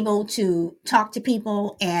able to talk to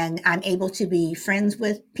people, and I'm able to be friends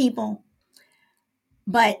with people,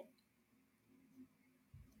 but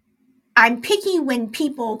I'm picky when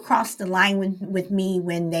people cross the line with me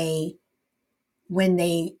when they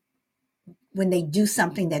do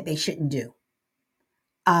something that they shouldn't do.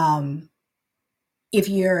 If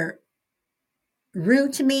you're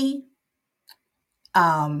rude to me,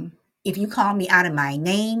 if you call me out of my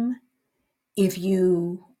name, if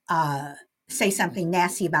you say something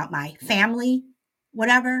nasty about my family,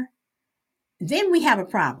 whatever, then we have a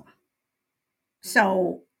problem.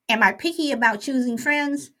 So, am I picky about choosing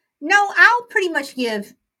friends? No, I'll pretty much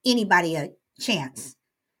give anybody a chance.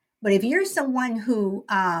 But if you're someone who,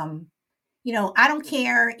 I don't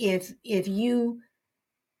care if you,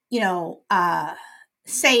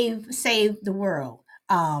 save the world.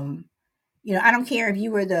 I don't care if you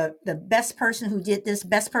were the best person who did this,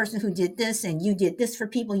 best person who did this, and you did this for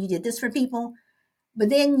people, you did this for people, but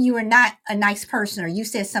then you were not a nice person, or you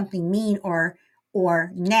said something mean or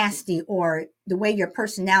nasty, or the way your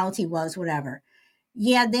personality was, whatever.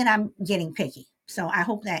 Yeah, then I'm getting picky. So I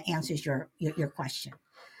hope that answers your question.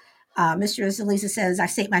 Mr. Elisa says, I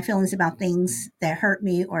state my feelings about things that hurt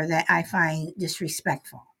me or that I find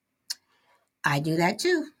disrespectful. I do that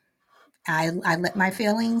too. I let my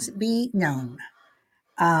feelings be known.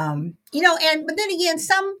 And but then again,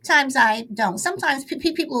 sometimes I don't. Sometimes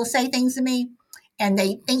people will say things to me, and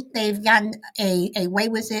they think they've gotten a way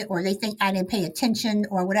with it, or they think I didn't pay attention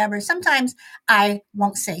or whatever. Sometimes I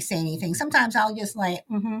won't say anything. Sometimes I'll just like,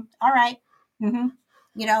 all right, mm-hmm,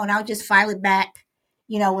 and I'll just file it back,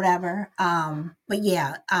 whatever. But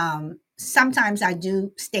yeah, sometimes I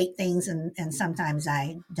do state things, and sometimes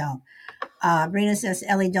I don't. Brina says,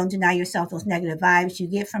 Ellie, don't deny yourself those negative vibes you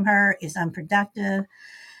get from her. It's unproductive.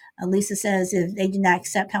 Lisa says, if they do not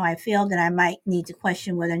accept how I feel, then I might need to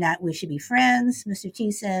question whether or not we should be friends. Mr.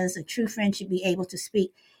 T says, a true friend should be able to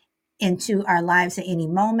speak into our lives at any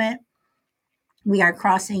moment. We are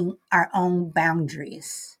crossing our own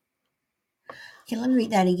boundaries. Okay, let me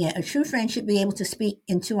read that again. A true friend should be able to speak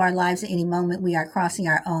into our lives at any moment. We are crossing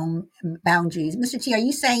our own boundaries. Mr. T, are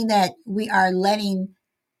you saying that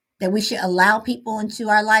that we should allow people into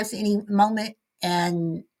our lives at any moment?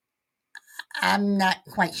 And I'm not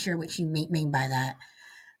quite sure what you mean by that.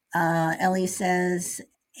 Ellie says,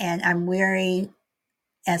 and I'm wary,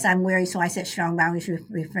 so I set strong boundaries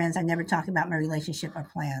with friends. I never talk about my relationship or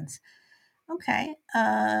plans. Okay.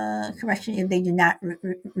 Correction, if they do not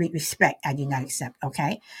respect, I do not accept.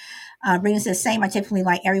 Okay. Brina says, same. I typically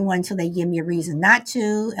like everyone until they give me a reason not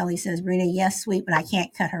to. Ellie says, Brina, yes, sweet, but I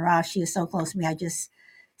can't cut her off. She is so close to me. I just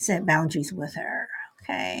set boundaries with her.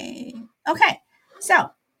 Okay. Okay. So,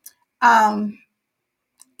 um,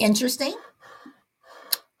 interesting.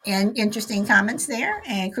 And interesting comments there.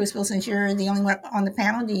 And Crucible, since you're the only one on the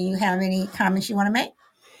panel, do you have any comments you want to make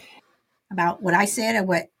about what I said or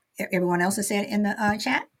what everyone else has said in the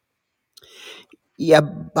chat? Yeah,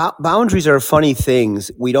 boundaries are funny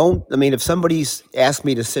things. We don't, I mean, if somebody's asked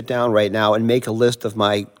me to sit down right now and make a list of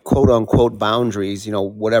my quote unquote boundaries,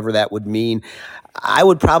 whatever that would mean, I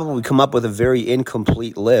would probably come up with a very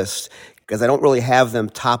incomplete list because I don't really have them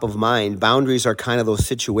top of mind. Boundaries are kind of those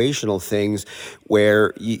situational things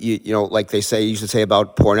where like they say, used to say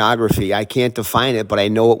about pornography. I can't define it, but I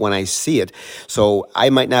know it when I see it. So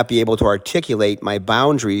I might not be able to articulate my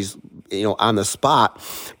boundaries, on the spot,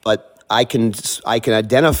 but I can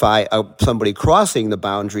identify somebody crossing the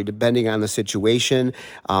boundary depending on the situation,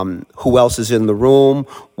 who else is in the room,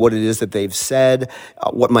 what it is that they've said,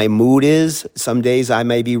 what my mood is. Some days I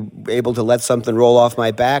may be able to let something roll off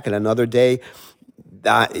my back, and another day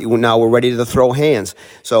now we're ready to throw hands.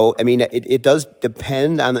 So, I mean, it does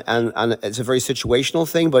depend on it's a very situational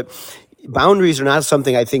thing, but boundaries are not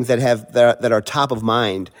something I think that are top of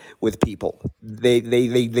mind with people. They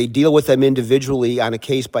deal with them individually on a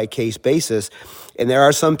case by case basis. And there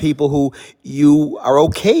are some people who you are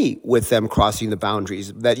okay with them crossing the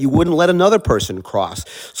boundaries that you wouldn't let another person cross.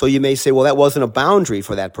 So you may say, well, that wasn't a boundary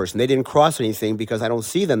for that person. They didn't cross anything because I don't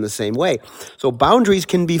see them the same way. So boundaries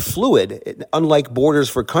can be fluid, unlike borders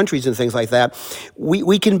for countries and things like that.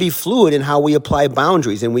 We can be fluid in how we apply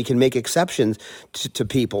boundaries, and we can make exceptions to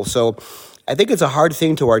people. So I think it's a hard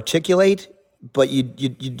thing to articulate, but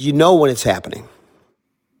you know when it's happening.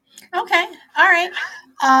 Okay. All right.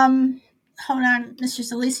 Hold on, Mr.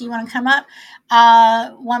 Salisa, you want to come up?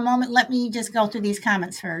 One moment. Let me just go through these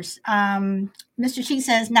comments first. Mr. Chi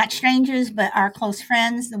says, not strangers, but our close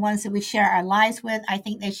friends, the ones that we share our lives with. I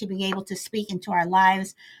think they should be able to speak into our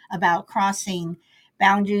lives about crossing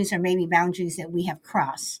boundaries or maybe boundaries that we have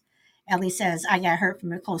crossed. Ellie says, I got hurt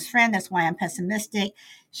from a close friend. That's why I'm pessimistic.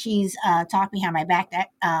 She's talked behind my back that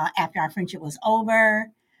after our friendship was over.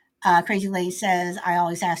 Crazy Lady says, I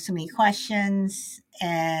always ask too many questions.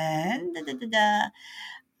 And and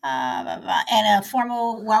a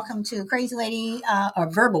formal welcome to Crazy Lady, or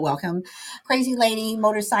verbal welcome, Crazy Lady,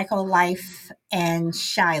 Motorcycle Life, and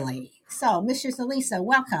Shy Lady. So, Mistress Elisa,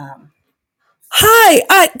 welcome.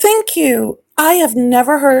 Hi, thank you. I have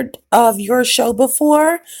never heard of your show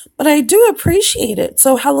before, but I do appreciate it.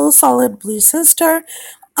 So, hello, Solid Blue Sister.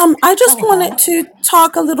 I just wanted Hello. to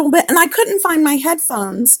talk a little bit, and I couldn't find my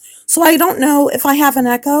headphones, so I don't know if I have an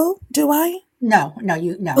echo. Do I? No, no,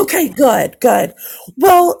 you no. Okay, good, good.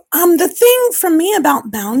 Well, the thing for me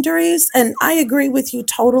about boundaries, and I agree with you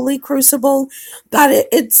totally, Crucible, that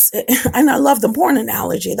and I love the porn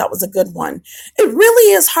analogy. That was a good one. It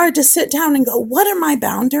really is hard to sit down and go, what are my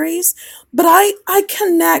boundaries? But I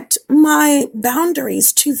connect my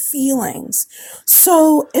boundaries to feelings.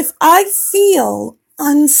 So if I feel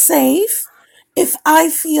unsafe, if I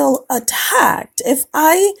feel attacked, if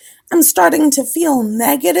I am starting to feel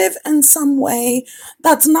negative in some way,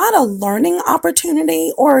 that's not a learning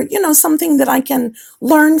opportunity or, something that I can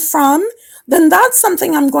learn from, then that's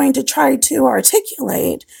something I'm going to try to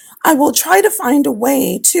articulate. I will try to find a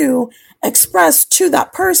way to express to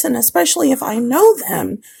that person, especially if I know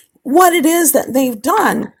them, what it is that they've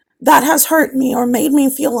done that has hurt me or made me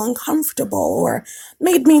feel uncomfortable or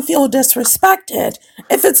made me feel disrespected.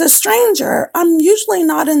 If it's a stranger, I'm usually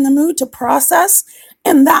not in the mood to process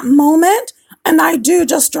in that moment, and I do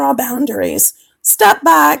just draw boundaries. Step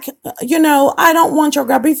back, I don't want your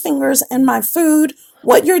grubby fingers in my food.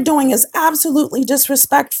 What you're doing is absolutely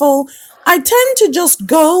disrespectful. I tend to just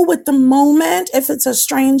go with the moment if it's a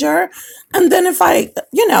stranger. And then if I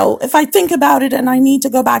think about it and I need to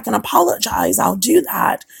go back and apologize, I'll do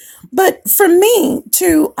that. But for me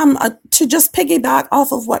to just piggyback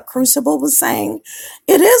off of what Crucible was saying,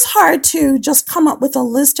 it is hard to just come up with a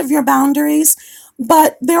list of your boundaries,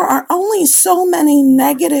 but there are only so many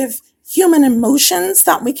negative human emotions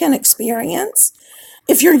that we can experience.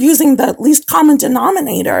 If you're using the least common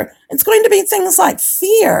denominator, it's going to be things like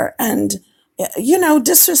fear and,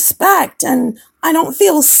 disrespect, and I don't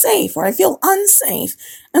feel safe or I feel unsafe.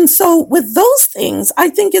 And so with those things, I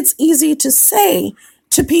think it's easy to say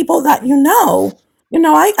to people that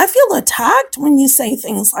I feel attacked when you say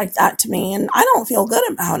things like that to me, and I don't feel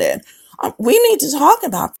good about it. We need to talk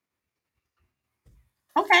about.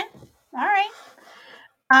 Okay. All right.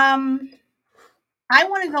 Um, I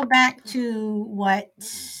want to go back to what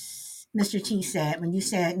Mr. T said when you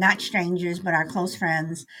said not strangers but our close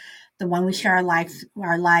friends, the one we share our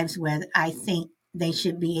lives with. I think they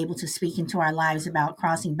should be able to speak into our lives about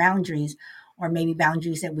crossing boundaries or maybe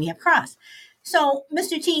boundaries that we have crossed. So,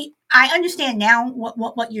 Mr. T, I understand now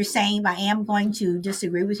what you're saying, but I am going to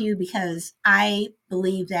disagree with you because I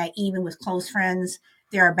believe that even with close friends,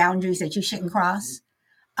 there are boundaries that you shouldn't cross.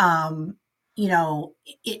 um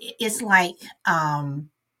it's like,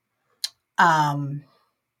 um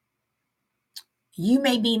you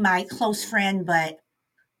may be my close friend, but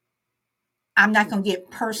I'm not going to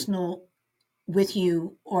get personal with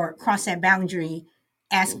you or cross that boundary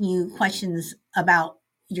asking you questions about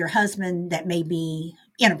your husband that may be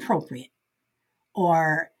inappropriate,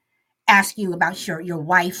 or ask you about your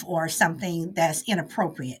wife or something that's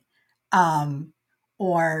inappropriate, um,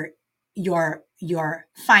 or your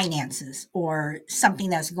finances or something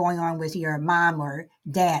that's going on with your mom or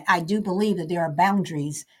dad. I do believe that there are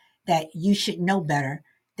boundaries that you should know better,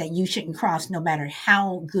 that you shouldn't cross, no matter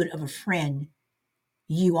how good of a friend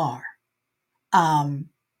you are. Um,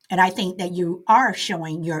 and I think that you are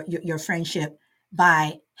showing your friendship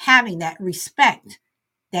by having that respect,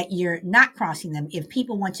 that you're not crossing them. If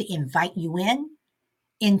people want to invite you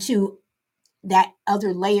into that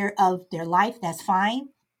other layer of their life, that's fine.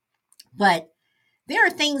 But there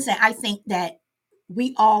are things that I think that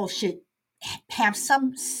we all should have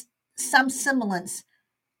some semblance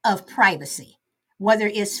of privacy, whether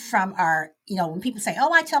it's from our, when people say,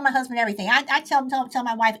 "Oh, I tell my husband everything," I tell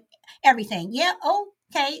my wife everything. Yeah,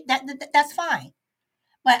 okay, that's fine.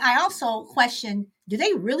 But I also question: do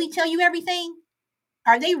they really tell you everything?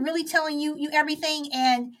 Are they really telling you everything?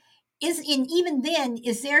 And even then,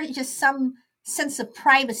 is there just some sense of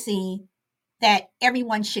privacy that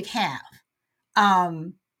everyone should have?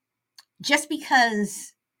 Um, just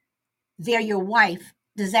because they're your wife,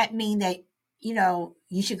 does that mean that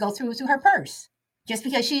you should go through her purse? Just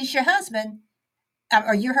because she's your husband,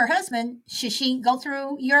 or you're her husband, should she go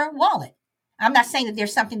through your wallet? I'm not saying that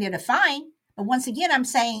there's something there to find, but once again, I'm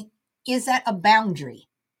saying, is that a boundary?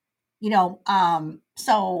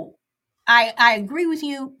 So I agree with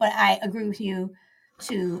you, but I agree with you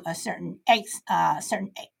to a certain extent.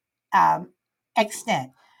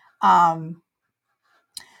 Um,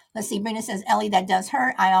 let's see. Brenda says, Ellie, that does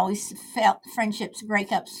hurt. I always felt friendships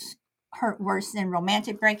breakups hurt worse than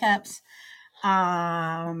romantic breakups.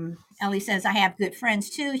 Ellie says, I have good friends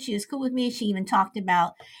too. She was cool with me. She even talked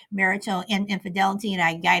about marital infidelity, and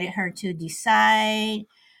I guided her to decide.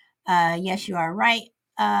 Yes, you are right.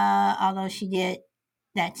 Although she did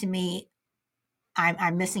that to me,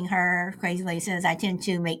 I'm missing her. Crazy Lady says, I tend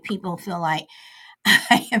to make people feel like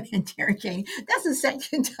I am interrogating. That's the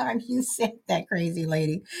second time you said that, Crazy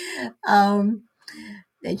Lady. Um,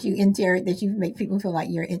 that you make people feel like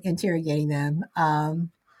you're interrogating them.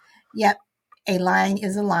 Yep, a line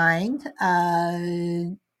is a line.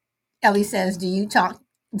 Ellie says, did you talk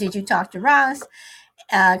to Ross?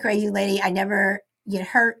 Crazy lady, I never get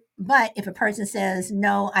hurt, but if a person says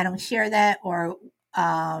no, I don't share that,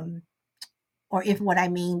 um, or if what I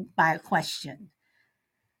mean by a question.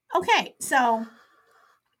 Okay, so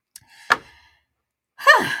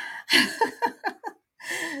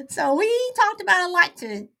so we talked about a lot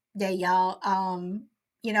today, y'all.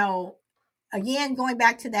 You know, again, going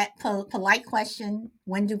back to that polite question,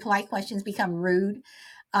 when do polite questions become rude?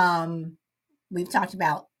 We've talked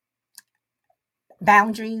about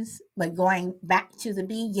boundaries, but going back to the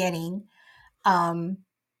beginning, um,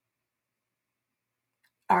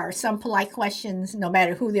 are some polite questions, no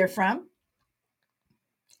matter who they're from,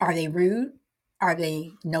 are they rude? Are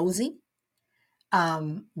they nosy?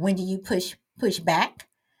 When do you push back?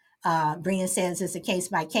 Brina says it's a case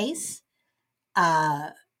by case.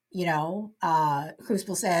 Crucible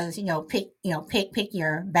says, pick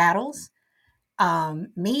your battles.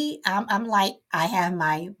 I'm like, I have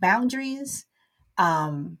my boundaries.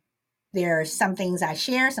 There are some things I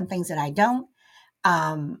share, some things that I don't.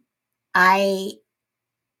 I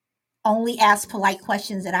only ask polite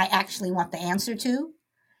questions that I actually want the answer to.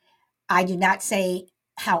 I do not say,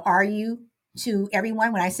 how are you to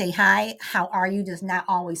everyone. When I say hi, how are you does not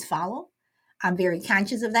always follow. I'm very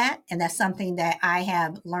conscious of that. And that's something that I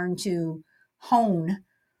have learned to hone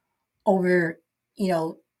over,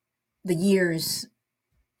 the years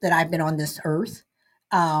that I've been on this earth.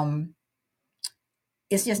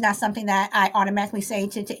 It's just not something that I automatically say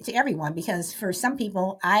to everyone, because for some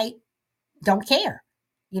people, I don't care,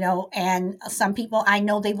 and some people I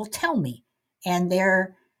know they will tell me, and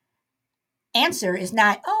their answer is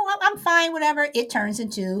not, oh, I'm fine, whatever. It turns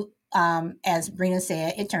into, as Brina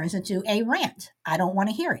said, it turns into a rant. I don't want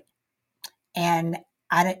to hear it. And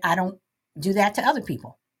I don't do that to other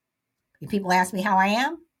people. If people ask me how I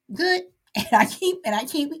am, good. And I keep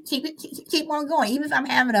on going, even if I'm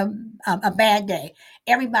having a bad day.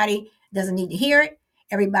 Everybody doesn't need to hear it.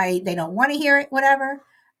 Everybody, they don't want to hear it, whatever.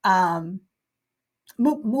 Move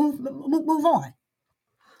on.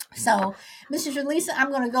 So, Mrs. Jaleesa,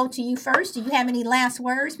 I'm going to go to you first. Do you have any last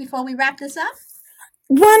words before we wrap this up?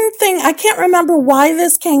 One thing, I can't remember why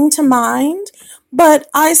this came to mind, but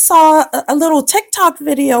I saw a little TikTok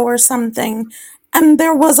video or something, and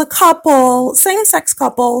there was a couple, same-sex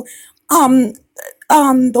couple. The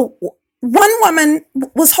one woman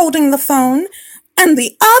was holding the phone, and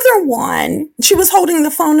the other one, she was holding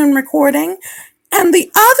the phone and recording, and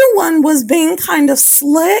the other one was being kind of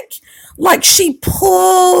slick, like she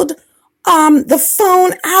pulled the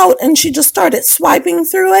phone out and she just started swiping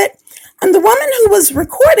through it. And the woman who was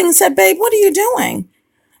recording said, "Babe, what are you doing?"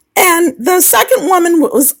 And the second woman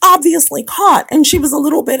was obviously caught, and she was a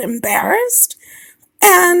little bit embarrassed.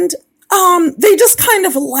 And they just kind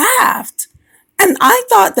of laughed. And I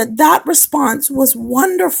thought that response was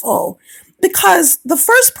wonderful, because the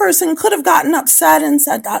first person could have gotten upset and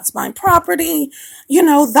said, "That's my property.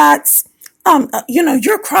 That's,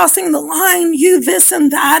 you're crossing the line, you this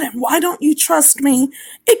and that, and why don't you trust me?"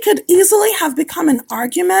 It could easily have become an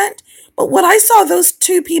argument. But what I saw those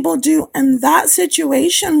two people do in that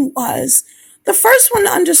situation was, the first one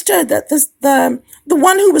understood that the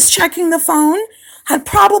one who was checking the phone had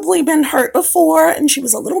probably been hurt before, and she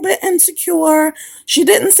was a little bit insecure. She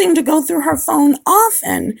didn't seem to go through her phone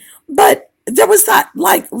often, but there was that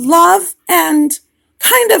like love and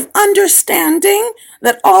kind of understanding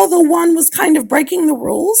that although one was kind of breaking the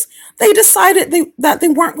rules, they decided that they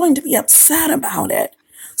weren't going to be upset about it.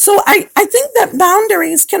 So I think that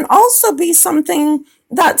boundaries can also be something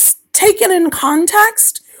that's taken in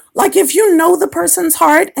context. Like if you know the person's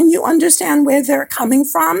heart and you understand where they're coming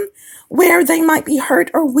from, where they might be hurt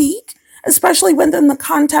or weak, especially within the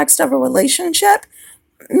context of a relationship,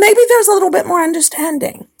 maybe there's a little bit more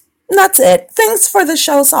understanding. And that's it. Thanks for the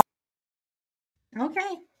show, Saul.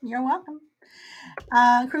 Okay, you're welcome.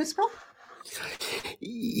 Crucible?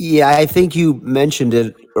 Yeah, I think you mentioned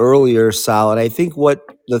it earlier, Solid. I think what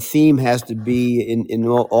the theme has to be in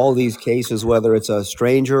all these cases, whether it's a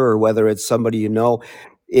stranger or whether it's somebody you know,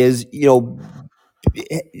 is,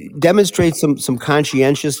 demonstrate some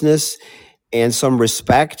conscientiousness and some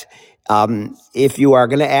respect. If you are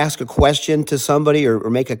going to ask a question to somebody or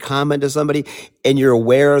make a comment to somebody, and you're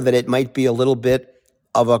aware that it might be a little bit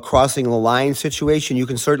of a crossing the line situation, you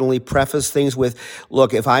can certainly preface things with,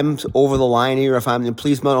 "Look, if I'm over the line here, if I'm,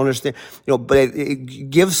 please don't understand, but it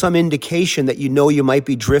gives some indication that you might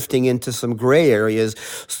be drifting into some gray areas,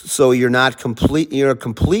 so you're a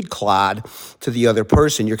complete clod to the other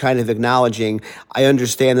person. You're kind of acknowledging, I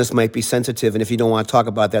understand this might be sensitive, and if you don't want to talk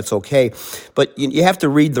about it, that's okay, but you have to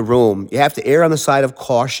read the room. You have to err on the side of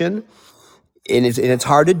caution." And it's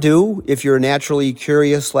hard to do if you're a naturally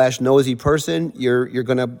curious / nosy person. You're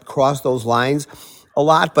going to cross those lines a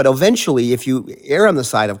lot, but eventually, if you err on the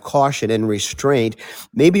side of caution and restraint,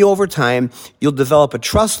 maybe over time you'll develop a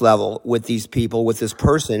trust level with these people, with this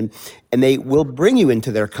person, and they will bring you into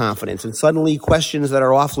their confidence. And suddenly, questions that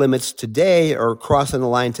are off limits today or crossing the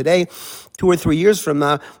line today, 2 or 3 years from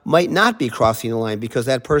now, might not be crossing the line because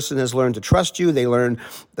that person has learned to trust you. They learn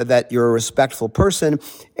that you're a respectful person,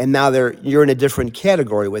 and now you're in a different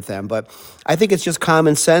category with them. But I think it's just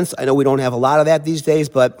common sense. I know we don't have a lot of that these days,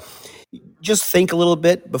 but just think a little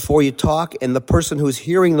bit before you talk, and the person who's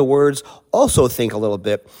hearing the words also think a little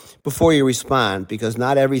bit before you respond, because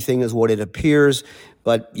not everything is what it appears.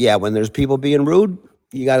 But yeah, when there's people being rude,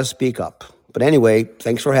 you got to speak up. But anyway,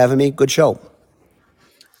 thanks for having me. Good show.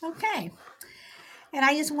 Okay. And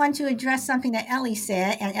I just want to address something that Ellie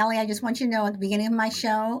said. And Ellie, I just want you to know at the beginning of my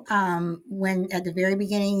show, when at the very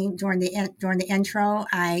beginning during the intro,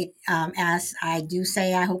 I asked, I do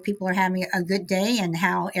say I hope people are having a good day and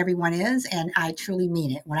how everyone is, and I truly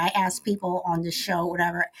mean it. When I ask people on the show,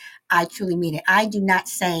 whatever, I truly mean it. I do not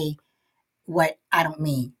say what I don't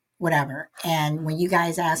mean, whatever. And when you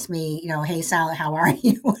guys ask me, hey Sal, how are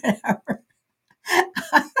you, whatever.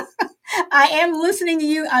 I am listening to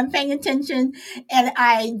you. I'm paying attention, and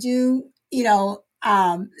I do,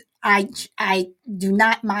 I do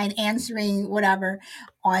not mind answering whatever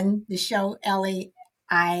on the show, Ellie.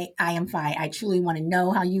 I am fine. I truly want to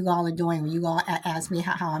know how you all are doing. When you all ask me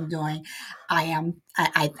how I'm doing, I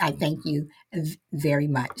thank you very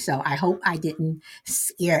much. So I hope I didn't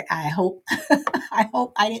scare. I hope I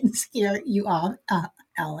hope I didn't scare you all,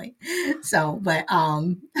 Ellie. So,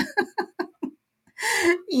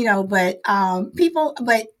 people,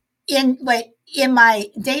 but in my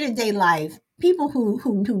day-to-day life, people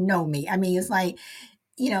who know me, I mean, it's like,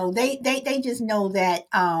 they just know that,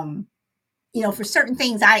 for certain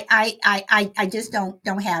things, I just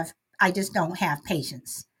don't have, I just don't have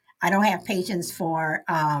patience. I don't have patience for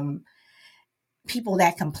people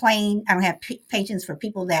that complain. I don't have patience for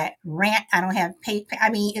people that rant. I don't have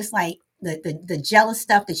I mean, it's like the jealous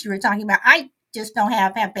stuff that you were talking about. I just don't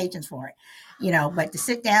have patience for it, but to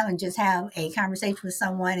sit down and just have a conversation with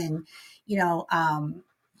someone and,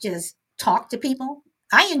 just talk to people.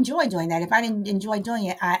 I enjoy doing that. If I didn't enjoy doing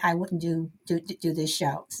it, I wouldn't do this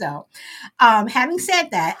show. So, having said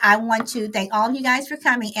that, I want to thank all of you guys for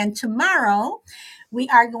coming. And tomorrow, we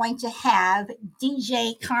are going to have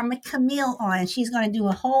DJ Karma Camille on. She's going to do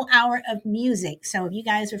a whole hour of music. So if you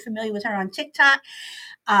guys are familiar with her on TikTok,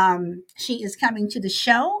 she is coming to the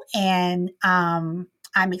show, and I'm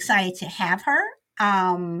excited to have her.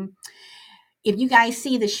 If you guys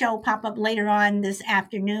see the show pop up later on this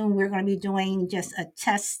afternoon, we're going to be doing just a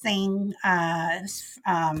test thing.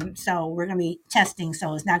 So we're going to be testing.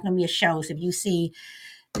 So it's not going to be a show. So if you see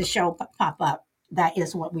the show pop up, that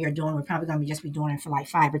is what we are doing. We're probably going to just be doing it for like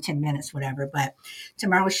 5 or 10 minutes, whatever. But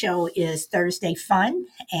tomorrow's show is Thursday fun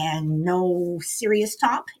and no serious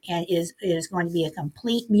talk, and is going to be a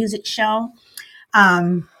complete music show.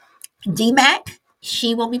 DMAC,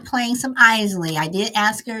 she will be playing some Isley. I did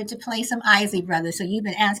ask her to play some Isley Brothers. So you've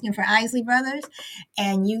been asking for Isley Brothers,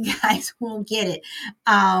 and you guys will get it.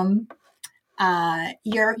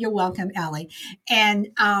 You're welcome, Ellie. And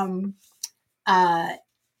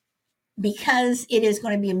because it is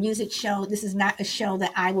going to be a music show, this is not a show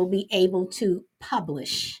that I will be able to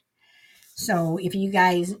publish. So if you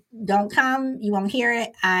guys don't come, you won't hear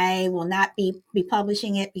it. I will not be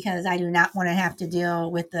publishing it because I do not want to have to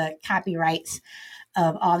deal with the copyrights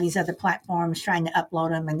of all these other platforms trying to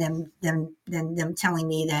upload them, and then them telling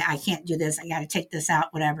me that I can't do this. I got to take this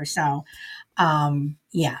out, whatever. So,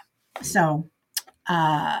 yeah. So,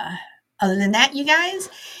 other than that, you guys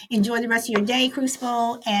enjoy the rest of your day,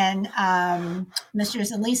 Crucible and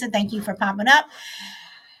Mistress Elisa. Thank you for popping up.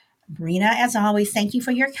 Brina, as always, thank you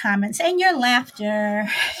for your comments and your laughter.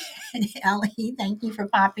 And Ellie, thank you for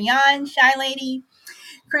popping on. Shy Lady,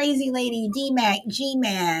 Crazy Lady, D-Mac,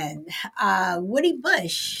 G-Man, Woody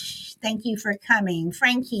Bush, thank you for coming.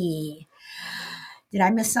 Frankie, did I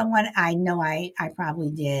miss someone? I know I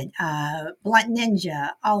probably did. Blunt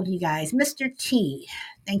Ninja, all of you guys. Mr. T,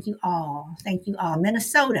 thank you all. Thank you all.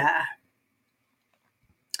 Minnesota.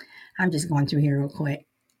 I'm just going through here real quick.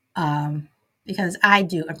 because I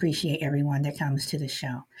do appreciate everyone that comes to the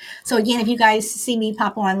show. So again, if you guys see me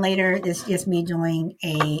pop on later, it's just me doing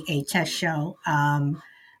a test show.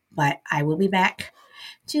 But I will be back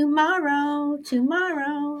tomorrow.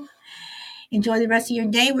 Tomorrow. Enjoy the rest of your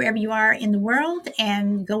day wherever you are in the world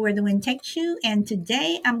and go where the wind takes you. And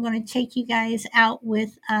today I'm going to take you guys out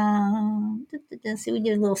with, see, we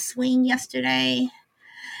did a little swing yesterday.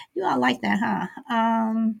 You all like that, huh?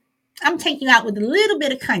 I'm taking you out with a little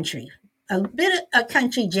bit of country, a bit of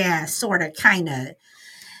country jazz, sort of, kind of,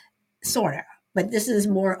 sort of. But this is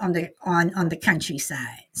more on the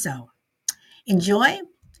countryside. So enjoy,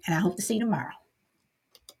 and I hope to see you tomorrow.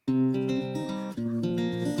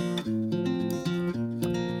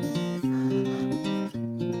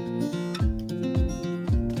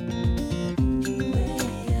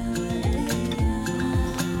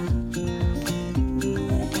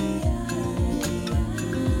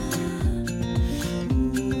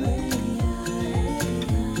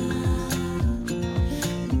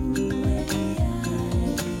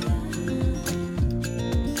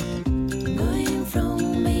 Going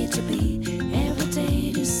from A to B, every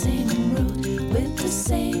day the same road, with the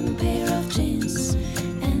same pair of jeans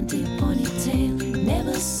and the ponytail.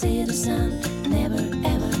 Never see the sun, never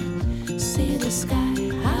ever see the sky.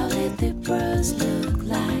 How did the birds look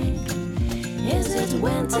like? Is it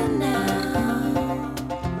winter now?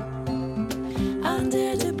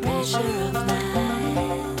 Under the pressure of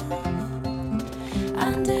life,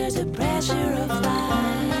 under the pressure of life,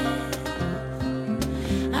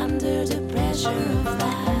 under the pressure of life.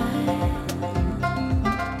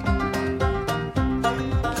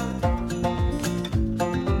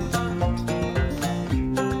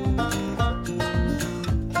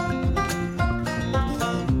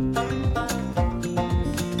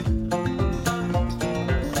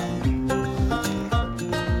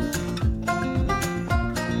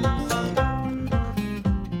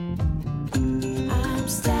 I'm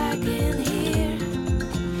stuck in here,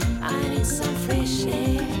 I need some fresh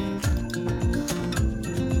air.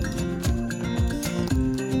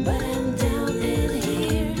 But I'm down in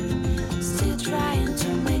here, still trying to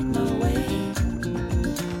make my way.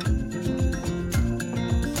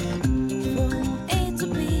 From A to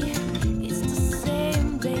B, it's the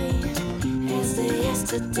same day as the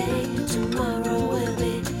yesterday. Tomorrow will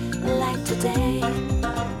be like today.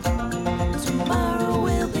 Tomorrow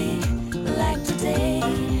will be like today.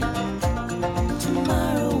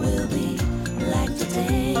 Tomorrow will be like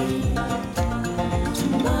today.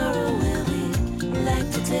 Tomorrow will be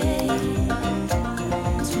like today.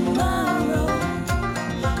 Tomorrow,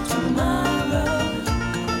 tomorrow,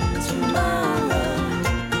 tomorrow,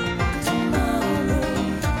 tomorrow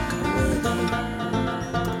will be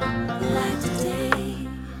like today.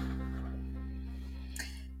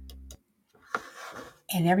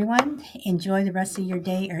 And everyone, enjoy the rest of your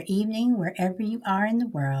day or evening wherever you are in the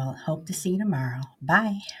world. Hope to see you tomorrow.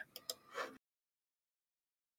 Bye.